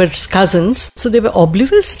mother-in-law, they were cousins, so they were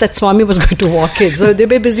oblivious that Swami was going to walk in. So they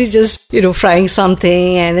were busy just, frying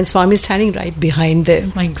something, and then Swami standing right behind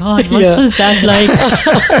them. My God, what was that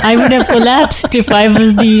like? I would have collapsed if I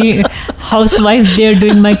was the housewife there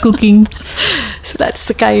doing my cooking. So that's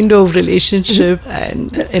the kind of relationship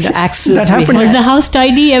and access that happened. Was the house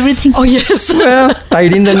tidy, everything? Oh, yes. Well,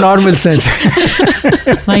 tidy in the normal sense.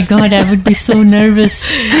 My God, I would be so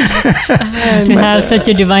nervous to have such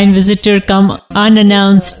a divine visitor come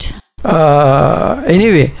unannounced.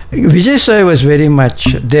 Anyway, Vijay Sai was very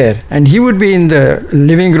much there, and he would be in the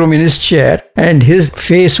living room in his chair, and his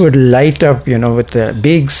face would light up, with a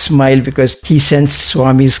big smile, because he sensed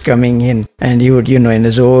Swami's coming in, and he would, in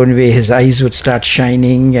his own way, his eyes would start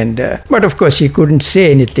shining, and but of course he couldn't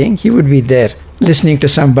say anything. He would be there listening to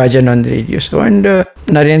some bhajan on the radio. So, and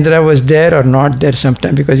Narendra was there or not there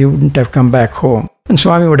sometime, because he wouldn't have come back home. And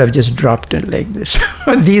Swami would have just dropped in like this.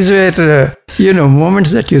 These were,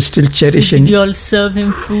 moments that you still cherish. So did you all serve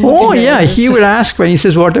him food? Oh, yeah. He would ask when he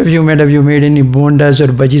says, what have you made? Have you made any bondas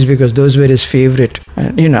or bhajis? Because those were his favorite.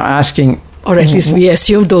 And, asking... Or at least we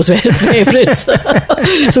assume those were his favorites.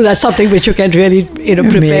 So that's something which you can really,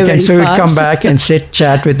 prepare very fast. So he'd come back and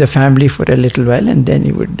chat with the family for a little while, and then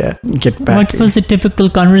he would get back. What was the typical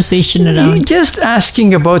conversation around? Just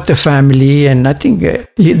asking about the family, and I think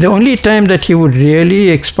the only time that he would really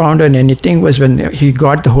expound on anything was when he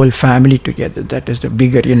got the whole family together. That is the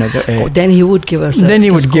bigger, then he would give us Then he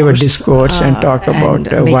would give a discourse and talk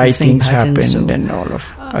about why things happened and all of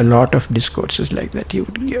a lot of discourses like that he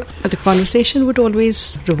would give. But the conversation would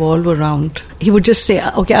always revolve around, he would just say,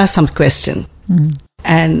 okay, ask some question.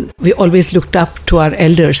 And we always looked up to our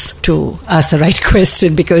elders to ask the right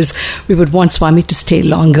question, because we would want Swami to stay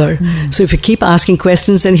longer. So if you keep asking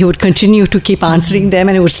questions, then he would continue to keep answering them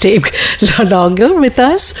and he would stay longer with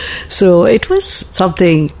us. So it was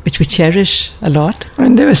something which we cherish a lot.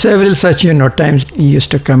 And there were several such, times he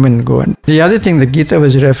used to come and go. And the other thing that Geeta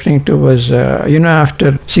was referring to was,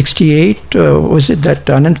 after 68, was it that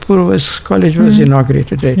Anantapur college was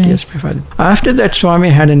inaugurated, right? Yes, my father. After that, Swami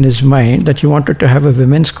had in his mind that he wanted to have a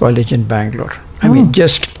women's college in Bangalore.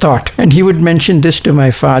 Just thought. And he would mention this to my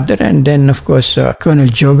father. And then, of course, Colonel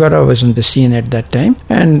Jogara was on the scene at that time.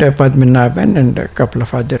 And Padmanabhan and a couple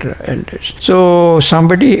of other elders. So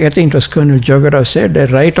somebody, I think it was Colonel Jogara, said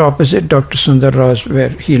right opposite Dr. Sundar Rao's, where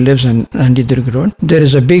he lives in Nandidurg Road, there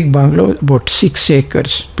is a big bungalow, about 6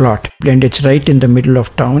 acres plot. And it's right in the middle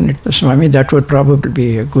of town. Swami, that would probably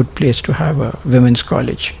be a good place to have a women's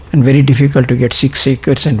college. And very difficult to get 6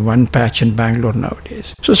 acres and one patch in Bangalore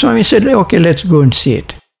nowadays. So Swami said, okay, let's go and see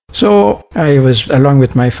it. So I was along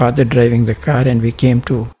with my father driving the car, and we came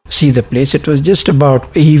to see the place. It was just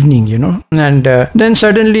about evening, And then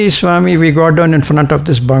suddenly, Swami, we got down in front of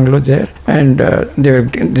this bungalow there, and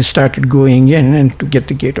they started going in and to get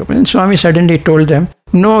the gate open. And Swami suddenly told them,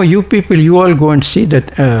 no, you people, you all go and see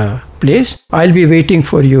that place. I'll be waiting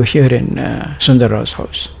for you here in Sundar Rao's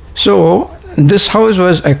house. So this house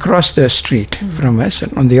was across the street from us,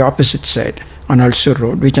 on the opposite side, on Ulster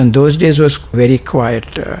Road, which on those days was very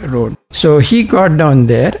quiet road. So he got down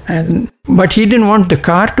there, but he didn't want the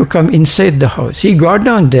car to come inside the house. He got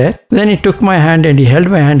down there, then he took my hand and he held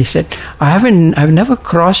my hand. He said, I've never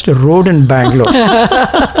crossed a road in Bangalore.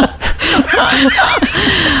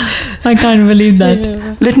 I can't believe that.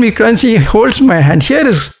 Yeah. Let me cross. He holds my hand. Here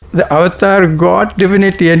is the avatar, God,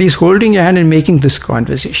 divinity, and he's holding your hand and making this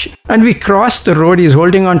conversation. And we cross the road, he's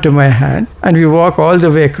holding on to my hand, and we walk all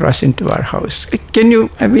the way across into our house. Can you,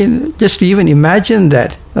 just even imagine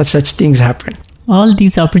that such things happen? All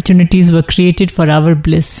these opportunities were created for our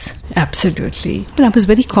bliss. Absolutely. And I was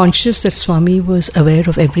very conscious that Swami was aware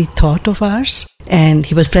of every thought of ours, and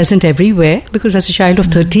he was present everywhere, because as a child of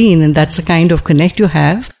 13, and that's the kind of connect you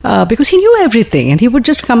have, because he knew everything, and he would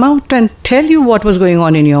just come out and tell you what was going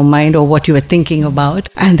on in your mind or what you were thinking about.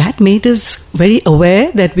 And that made us very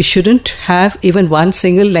aware that we shouldn't have even one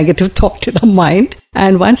single negative thought in our mind.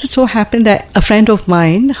 And once it so happened that a friend of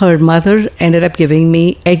mine, her mother ended up giving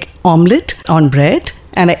me egg omelette on bread,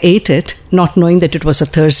 and I ate it, not knowing that it was a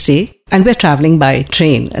Thursday. And we're traveling by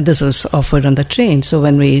train. This was offered on the train. So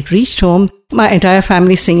when we reached home, my entire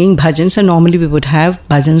family singing bhajans, and normally we would have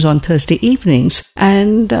bhajans on Thursday evenings.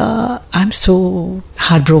 And I'm so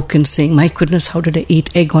heartbroken, saying, my goodness, how did I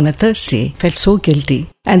eat egg on a Thursday? Felt so guilty.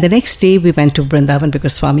 And the next day we went to Vrindavan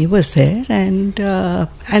because Swami was there. And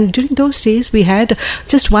during those days we had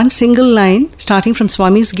just one single line starting from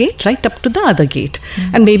Swami's gate right up to the other gate.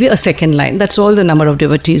 And maybe a second line. That's all the number of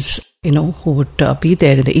devotees, who would be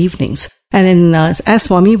there in the evenings. And then as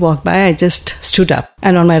Swami walked by, I just stood up.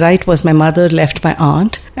 And on my right was my mother, left my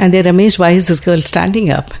aunt. And they're amazed, why is this girl standing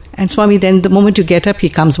up? And Swami, then the moment you get up, he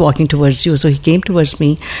comes walking towards you. So he came towards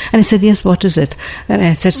me and he said, yes, what is it? And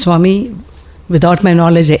I said, Swami, without my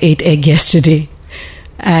knowledge, I ate egg yesterday.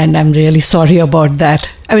 And I'm really sorry about that.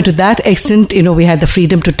 To that extent, we had the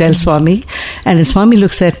freedom to tell Swami. And then Swami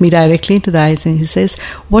looks at me directly into the eyes and he says,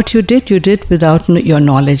 what you did without your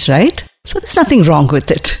knowledge, right? So there's nothing wrong with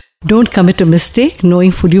it. Don't commit a mistake,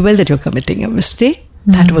 knowing fully well that you're committing a mistake.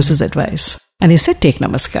 That was his advice. And he said, take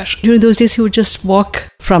namaskar. During those days, he would just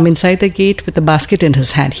walk from inside the gate with the basket in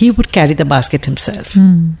his hand. He would carry the basket himself.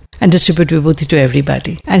 And distribute vibhuti to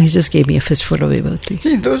everybody. And he just gave me a fistful of vibhuti.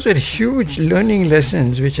 See, those are huge learning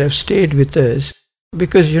lessons which have stayed with us.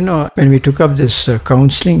 Because, when we took up this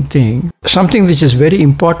counseling thing, something which is very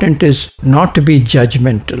important is not to be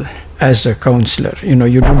judgmental as a counselor.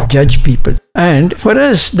 You don't judge people. And for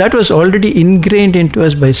us, that was already ingrained into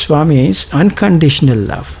us by Swami's unconditional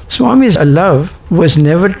love. Swami's love was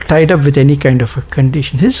never tied up with any kind of a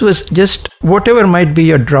condition. His was just whatever might be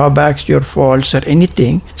your drawbacks, your faults or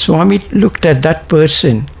anything, Swami looked at that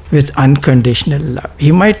person with unconditional love.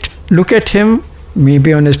 He might look at him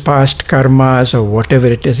maybe on his past karmas or whatever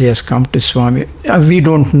it is he has come to Swami. We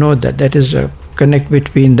don't know that. That is a connect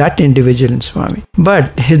between that individual and Swami.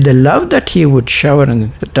 But the love that he would shower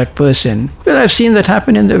on that person, well, I've seen that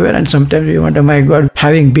happen in the world, and sometimes we wonder, my God,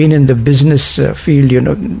 having been in the business field,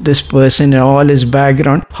 this person and all his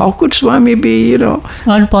background, how could Swami be, Or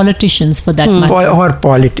politicians for that matter.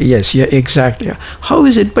 Or yes, yeah, exactly. How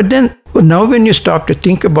is it? But then, now when you stop to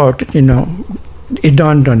think about it, it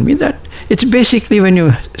dawned on me that it's basically when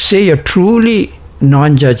you say you're truly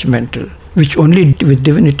non-judgmental, which only with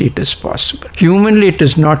divinity it is possible. Humanly, it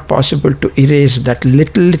is not possible to erase that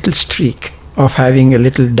little streak of having a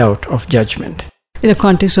little doubt of judgment. In the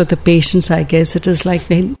context of the patients, I guess it is like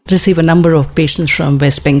we receive a number of patients from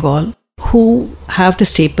West Bengal who have the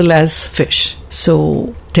staple as fish.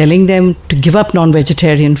 So telling them to give up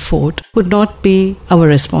non-vegetarian food would not be our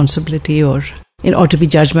responsibility or to be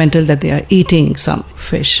judgmental that they are eating some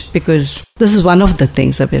fish, because this is one of the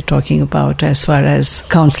things that we're talking about as far as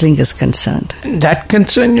counseling is concerned. That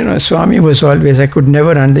concern, Swami was always, I could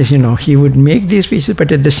never understand, he would make these pieces,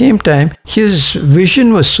 but at the same time, his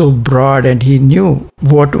vision was so broad and he knew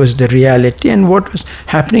what was the reality and what was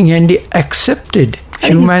happening, and he accepted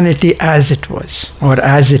humanity as it was or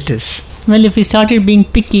as it is. Well, if he started being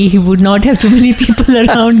picky, he would not have too many people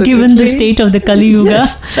around, given the state of the Kali Yuga.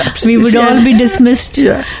 Yes, we would all be dismissed.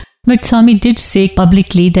 Yeah. But Swami did say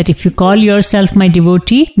publicly that if you call yourself my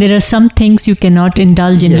devotee, there are some things you cannot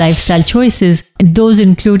indulge in lifestyle choices. And those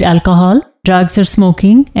include alcohol, drugs or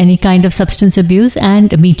smoking, any kind of substance abuse,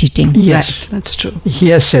 and meat eating. Yes, right, that's true. He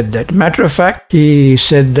has said that. Matter of fact, he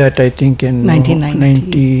said that I think in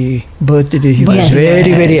 1990 birthday. He was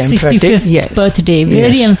very, very emphatic. 65th birthday,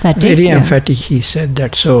 very emphatic. Very emphatic, he said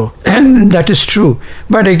that. So, and that is true.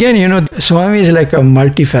 But again, Swami is like a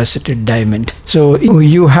multifaceted diamond. So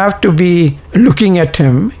you have to be looking at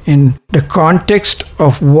him in the context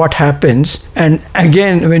of what happens. And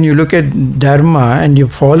again, when you look at Dharma and you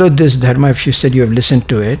follow this Dharma, if you said you have listened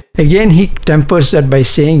to it, again he tempers that by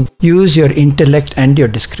saying, use your intellect and your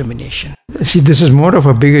discrimination. See, this is more of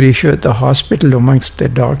a bigger issue at the hospital amongst the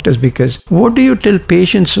doctors, because what do you tell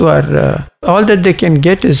patients who are, all that they can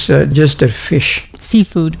get is just a fish?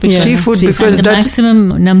 Seafood. Seafood, because the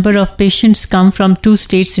maximum number of patients come from 2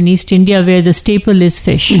 states in East India where the staple is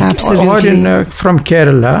fish. Absolutely. Or from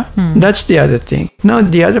Kerala. That's the other thing. Now,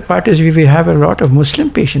 the other part is we have a lot of Muslim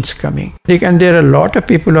patients coming. And there are a lot of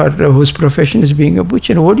people whose profession is being a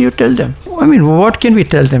butcher. What do you tell them? I mean, what can we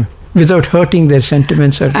tell them without hurting their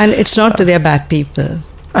sentiments? And it's not that they're bad people.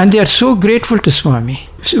 And they are so grateful to Swami.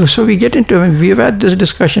 So we get into, we've had this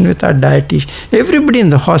discussion with our dietitian. Everybody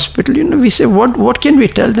in the hospital, we say, what can we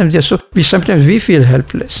tell them? Sometimes we feel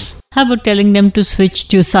helpless. How about telling them to switch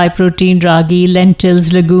to soy protein, ragi,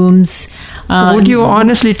 lentils, legumes? Would you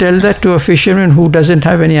honestly tell that to a fisherman who doesn't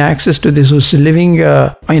have any access to this, who's living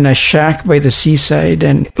in a shack by the seaside?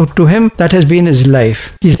 And to him, that has been his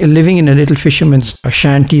life. He's living in a little fisherman's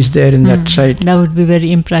shanties there in that side. That would be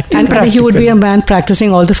very impractical. And he would be a man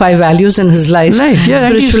practicing all the 5 values in his life.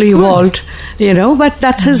 Spiritually evolved, but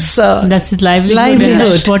that's his livelihood. And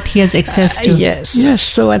that's what he has access to. Yes.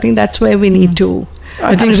 So I think that's where we need to.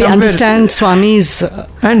 I think we understand Swami's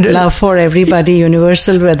love for everybody,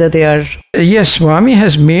 universal, whether they are... Yes, Swami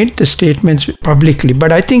has made the statements publicly,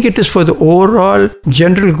 but I think it is for the overall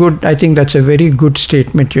general good. I think that's a very good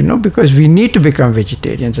statement, because we need to become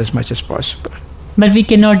vegetarians as much as possible. But we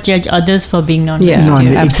cannot judge others for being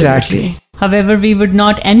non-vegetarian. Exactly. However, we would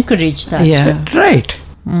not encourage that. Yeah. Right.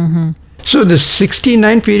 Mm-hmm. So the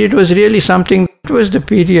 69 period was really something. It was the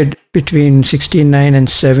period between 69 and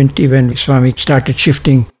 70 when Swami started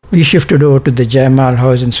shifting. We shifted over to the Jayamal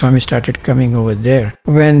house and Swami started coming over there.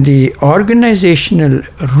 When the organizational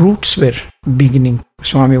roots were beginning,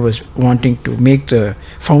 Swami was wanting to make the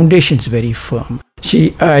foundations very firm.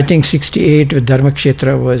 I think 68 with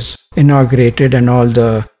Dharmakshetra was inaugurated and all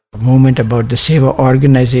the movement about the Seva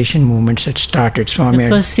organization movements that started. Swami the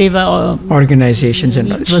first Seva organizations and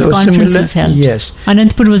was conferences held. Yes.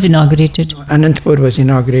 Anantapur was inaugurated.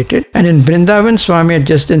 And in Vrindavan, Swami had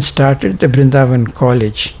just then started the Vrindavan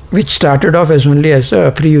College, which started off as only as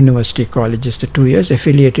a pre-university college, just the 2 years,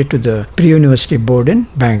 affiliated to the pre-university board in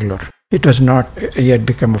Bangalore. It was not yet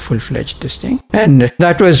become a full-fledged this thing. And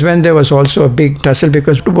that was when there was also a big tussle,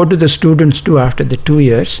 because what do the students do after the 2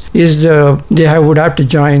 years is would have to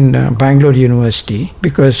join Bangalore University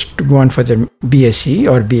because to go on for the BSc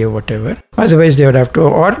or BA whatever. Otherwise they would have to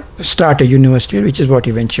or start a university, which is what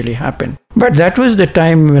eventually happened. But that was the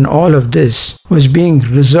time when all of this was being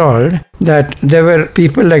resolved, that there were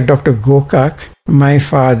people like Dr. Gokak, my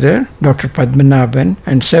father, Dr. Padmanabhan,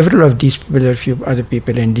 and several of these people, a few other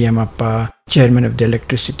people, N.D.M. Appa, chairman of the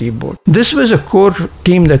electricity board. This was a core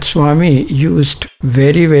team that Swami used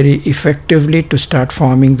very, very effectively to start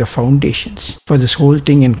forming the foundations for this whole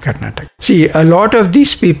thing in Karnataka. See, a lot of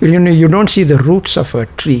these people, you don't see the roots of a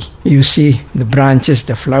tree. You see the branches,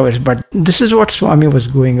 the flowers, but this is what Swami was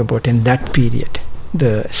going about in that period,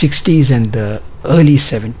 the 60s and the early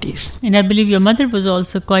 70s. And I believe your mother was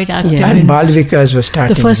also quite active. Yeah. And Bal Vikas was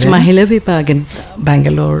starting. The first then. Mahila Vibhag in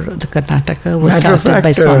Bangalore, the Karnataka, was Matter of started fact,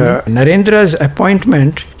 by Swami. Narendra's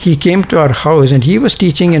appointment, he came to our house and he was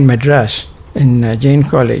teaching in Madras in Jain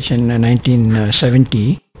College in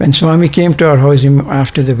 1970. When Swami came to our house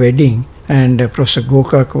after the wedding, and Professor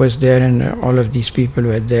Gokak was there and all of these people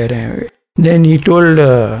were there. Then he told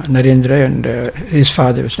Narendra, and his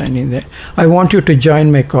father was standing there, I want you to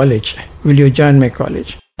join my college. Will you join my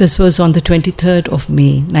college? This was on the 23rd of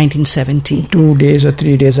May, 1970. 2 days or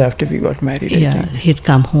 3 days after we got married, I Yeah, think. he'd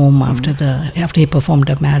come home after he performed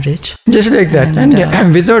a marriage. Just like that. And,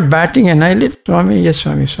 And without batting an eyelid,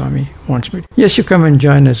 Swami wants me. Yes, you come and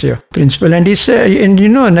join as your principal. And he said, and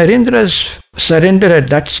Narendra's surrender at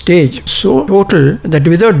that stage so total that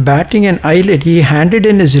without batting an eyelid, he handed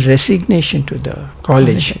in his resignation to the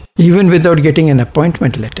college, even without getting an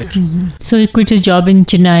appointment letter. Mm-hmm. So he quit his job in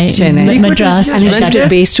Chennai. Madras. And he shifted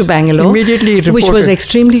base to Bangalore, Immediately reported. which was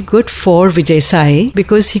extremely good for Vijay Sai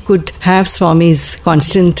because he could have Swami's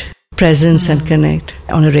constant presence and connect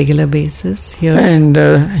on a regular basis here. And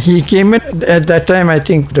he came in at that time. I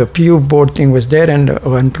think the PU board thing was there, and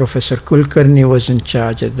one Professor Kulkarni was in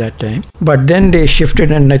charge at that time. But then they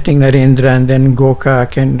shifted, and I think Narendra and then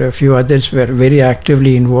Gokak and a few others were very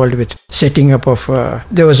actively involved with setting up of.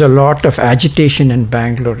 There was a lot of agitation in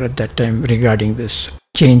Bangalore at that time regarding this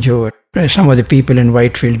changeover. Some of the people in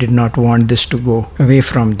Whitefield did not want this to go away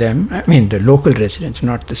from them. I mean, the local residents,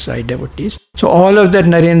 not the Sai devotees. So all of that,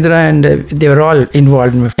 Narendra and they were all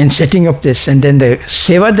involved in setting up this. And then the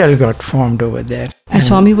Sevadal got formed over there. And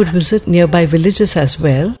Swami would visit nearby villages as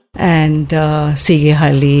well, and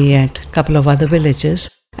Sigehalli and a couple of other villages.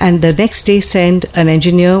 And the next day send an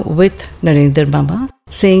engineer with Narendra Mama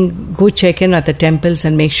saying, go check in at the temples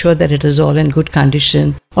and make sure that it is all in good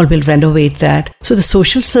condition, or we'll renovate that. So the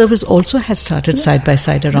social service also had started side by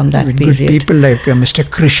side around that with period. Good people like Mr.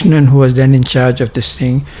 Krishnan, who was then in charge of this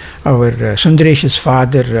thing. Our Sundaresh's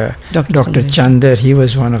father, Dr. Chandar, he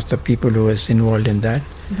was one of the people who was involved in that.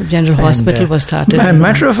 The General Hospital was started. As a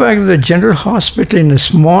matter of fact, the General Hospital in a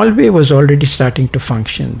small way was already starting to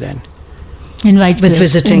function then. In Whitefield. With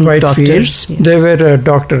visiting doctors. Yeah. There were a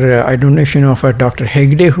doctor, I don't know if you know of a Dr.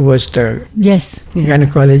 Hegde, who was the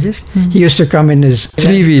gynecologist. He used to come in his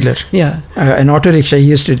three-wheeler, an auto rickshaw. He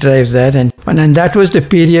used to drive that. And that was the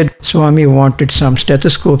period Swami wanted some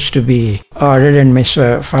stethoscopes to be ordered, and my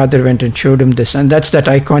father went and showed him this. And that's that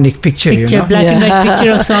iconic picture, you know. Black and white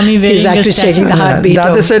picture of Swami wearing he's actually checking the heartbeat. The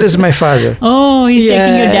other side is my father. Oh, he's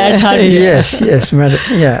checking your dad's heartbeat. Yes.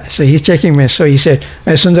 Yeah. So he's checking me. So he said,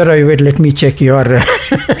 Sundara, wait, let me check your...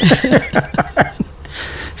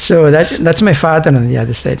 So that's my father on the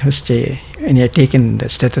other side, and he had taken the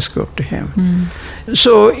stethoscope to him.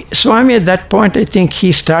 So Swami at that point, I think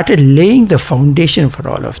he started laying the foundation for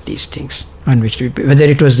all of these things, on which whether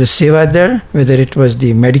it was the Sevadal, whether it was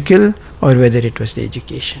the medical, or whether it was the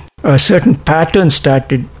education. A certain pattern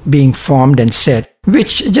started being formed and set,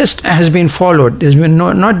 which just has been followed. There's been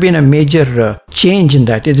not been a major change in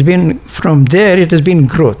that. It's been from there, it has been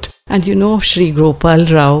growth. And you know Sri Gopal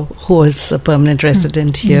Rao, who was a permanent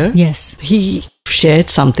resident here. Yes. He shared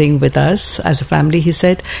something with us as a family. He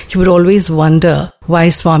said he would always wonder why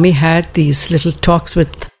Swami had these little talks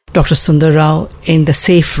with Dr. Sundar Rao in the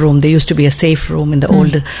safe room. There used to be a safe room in the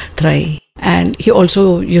old Trai. And he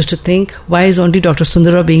also used to think, why is only Dr.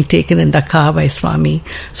 Sundar Rao being taken in the car by Swami?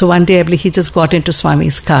 So one day, I believe he just got into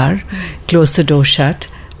Swami's car, closed the door shut,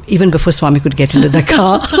 even before Swami could get into the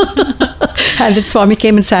car. And then Swami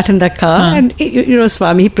came and sat in the car, and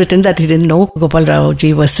Swami pretended that he didn't know Gopal Rao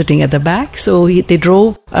ji was sitting at the back. So they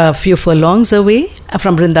drove a few furlongs away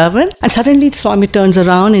from Vrindavan, and suddenly Swami turns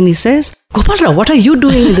around and he says, Gopal Rao, what are you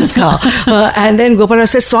doing in this car? And then Gopal Rao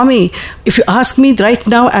says, Swami, if you ask me right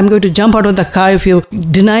now, I'm going to jump out of the car if you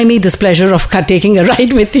deny me this pleasure of taking a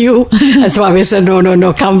ride with you. And Swami said,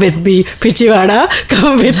 no, come with me, Pichivada,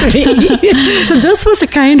 come with me. So this was the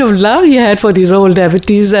kind of love he had for these old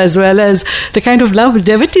devotees, as well as the kind of love his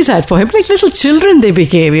devotees had for him. Like little children they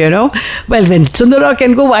became, Well, when Sundar Rao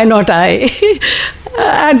can go, why not I?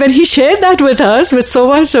 And when he shared that with us with so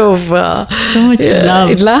much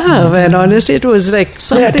love, and honestly, it was like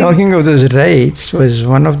something. Yeah, talking of those rides, was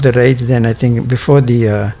one of the rides then, I think, before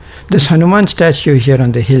this Hanuman statue here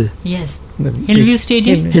on the hill. Yes. Hillview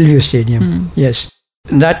Stadium? Hillview Stadium, yes.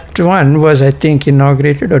 That one was, I think,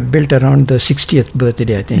 inaugurated or built around the 60th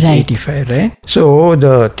birthday, I think, 85, right? So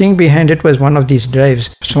the thing behind it was one of these drives.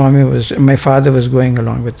 My father was going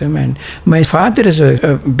along with him, and my father is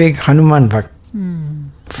a big Hanuman Bhakt.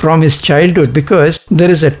 from his childhood, because there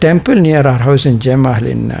is a temple near our house in Jaimal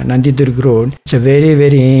in Nandidurg Road. It's a very,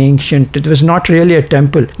 very ancient, it was not really a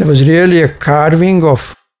temple. There was really a carving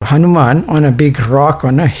of Hanuman on a big rock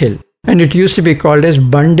on a hill. And it used to be called as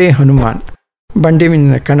Bande Hanuman. Bande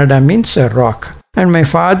in Kannada means a rock. And my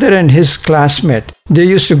father and his classmate, they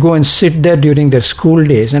used to go and sit there during their school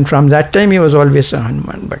days. And from that time, he was always a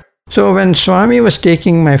Hanuman. But so when Swami was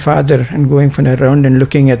taking my father and going for a round and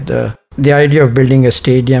looking at the idea of building a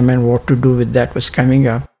stadium and what to do with that was coming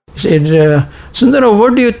up, he said, Sundara,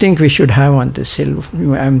 what do you think we should have on this hill?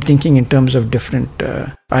 I'm thinking in terms of different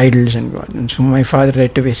idols and God. And so my father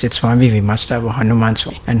right away said, Swami, we must have a Hanuman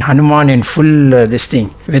Swami. And Hanuman in full this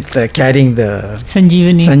thing with carrying the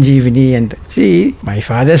Sanjeevani. And see, my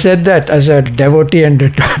father said that as a devotee and a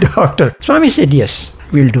doctor. Swami said, yes,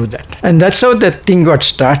 we'll do that. And that's how the thing got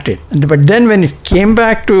started. But then when it came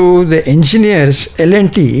back to the engineers,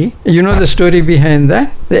 L&T, you know the story behind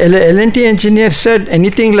that? The L&T engineer said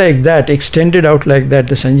anything like that, extended out like that,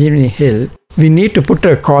 the Sanjeevani Hill, we need to put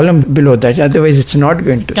a column below that, otherwise it's not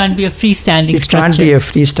going to. It can't be a freestanding structure. It can't be a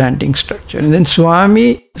freestanding structure. And then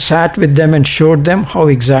Swami sat with them and showed them how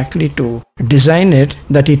exactly to design it,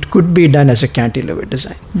 that it could be done as a cantilever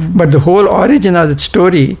design. But the whole origin of that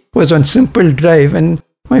story was on Simple Drive, and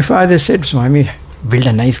my father said, Swami, build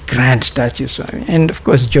a nice grand statue, Swami. And of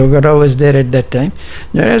course, Jogarao was there at that time.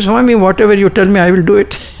 Swami, whatever you tell me, I will do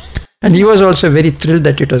it. And he was also very thrilled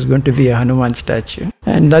that it was going to be a Hanuman statue.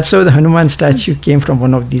 And that's how the Hanuman statue came from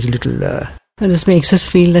one of these little... This makes us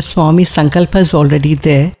feel that Swami's Sankalpa is already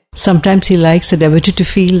there. Sometimes he likes a devotee to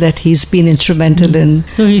feel that he's been instrumental in...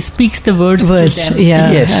 So he speaks the words to them. Yeah,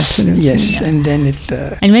 yes, absolutely. Yes, yeah. And then it...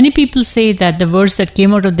 And many people say that the words that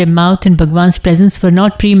came out of their mouth in Bhagwan's presence were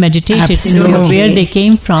not premeditated. Absolutely. You know where they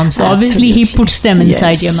came from. So obviously he puts them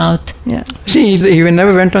inside your mouth. Yeah. See, he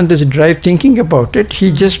never went on this drive thinking about it.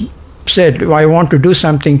 He just said, I want to do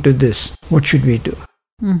something to this. What should we do?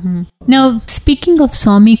 Now, speaking of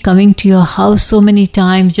Swami coming to your house so many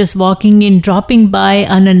times, just walking in, dropping by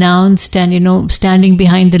unannounced and, standing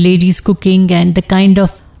behind the ladies cooking and the kind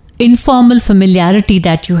of informal familiarity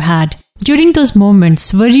that you had. During those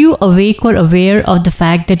moments, were you awake or aware of the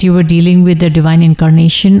fact that you were dealing with the divine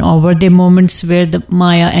incarnation, or were there moments where the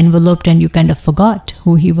Maya enveloped and you kind of forgot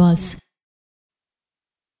who he was?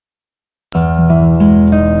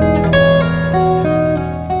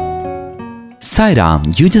 Sai Ram,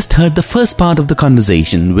 you just heard the first part of the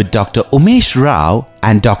conversation with Dr. Umesh Rao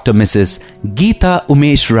and Dr. Mrs. Geeta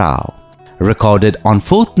Umesh Rao, recorded on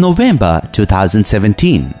 4th November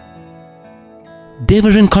 2017. They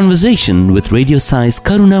were in conversation with Radio Sai's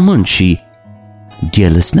Karuna Munshi.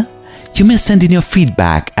 Dear listener, you may send in your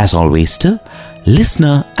feedback as always to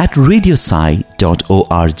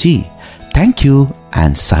listener@radiosai.org. Thank you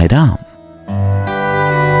and Sai Ram.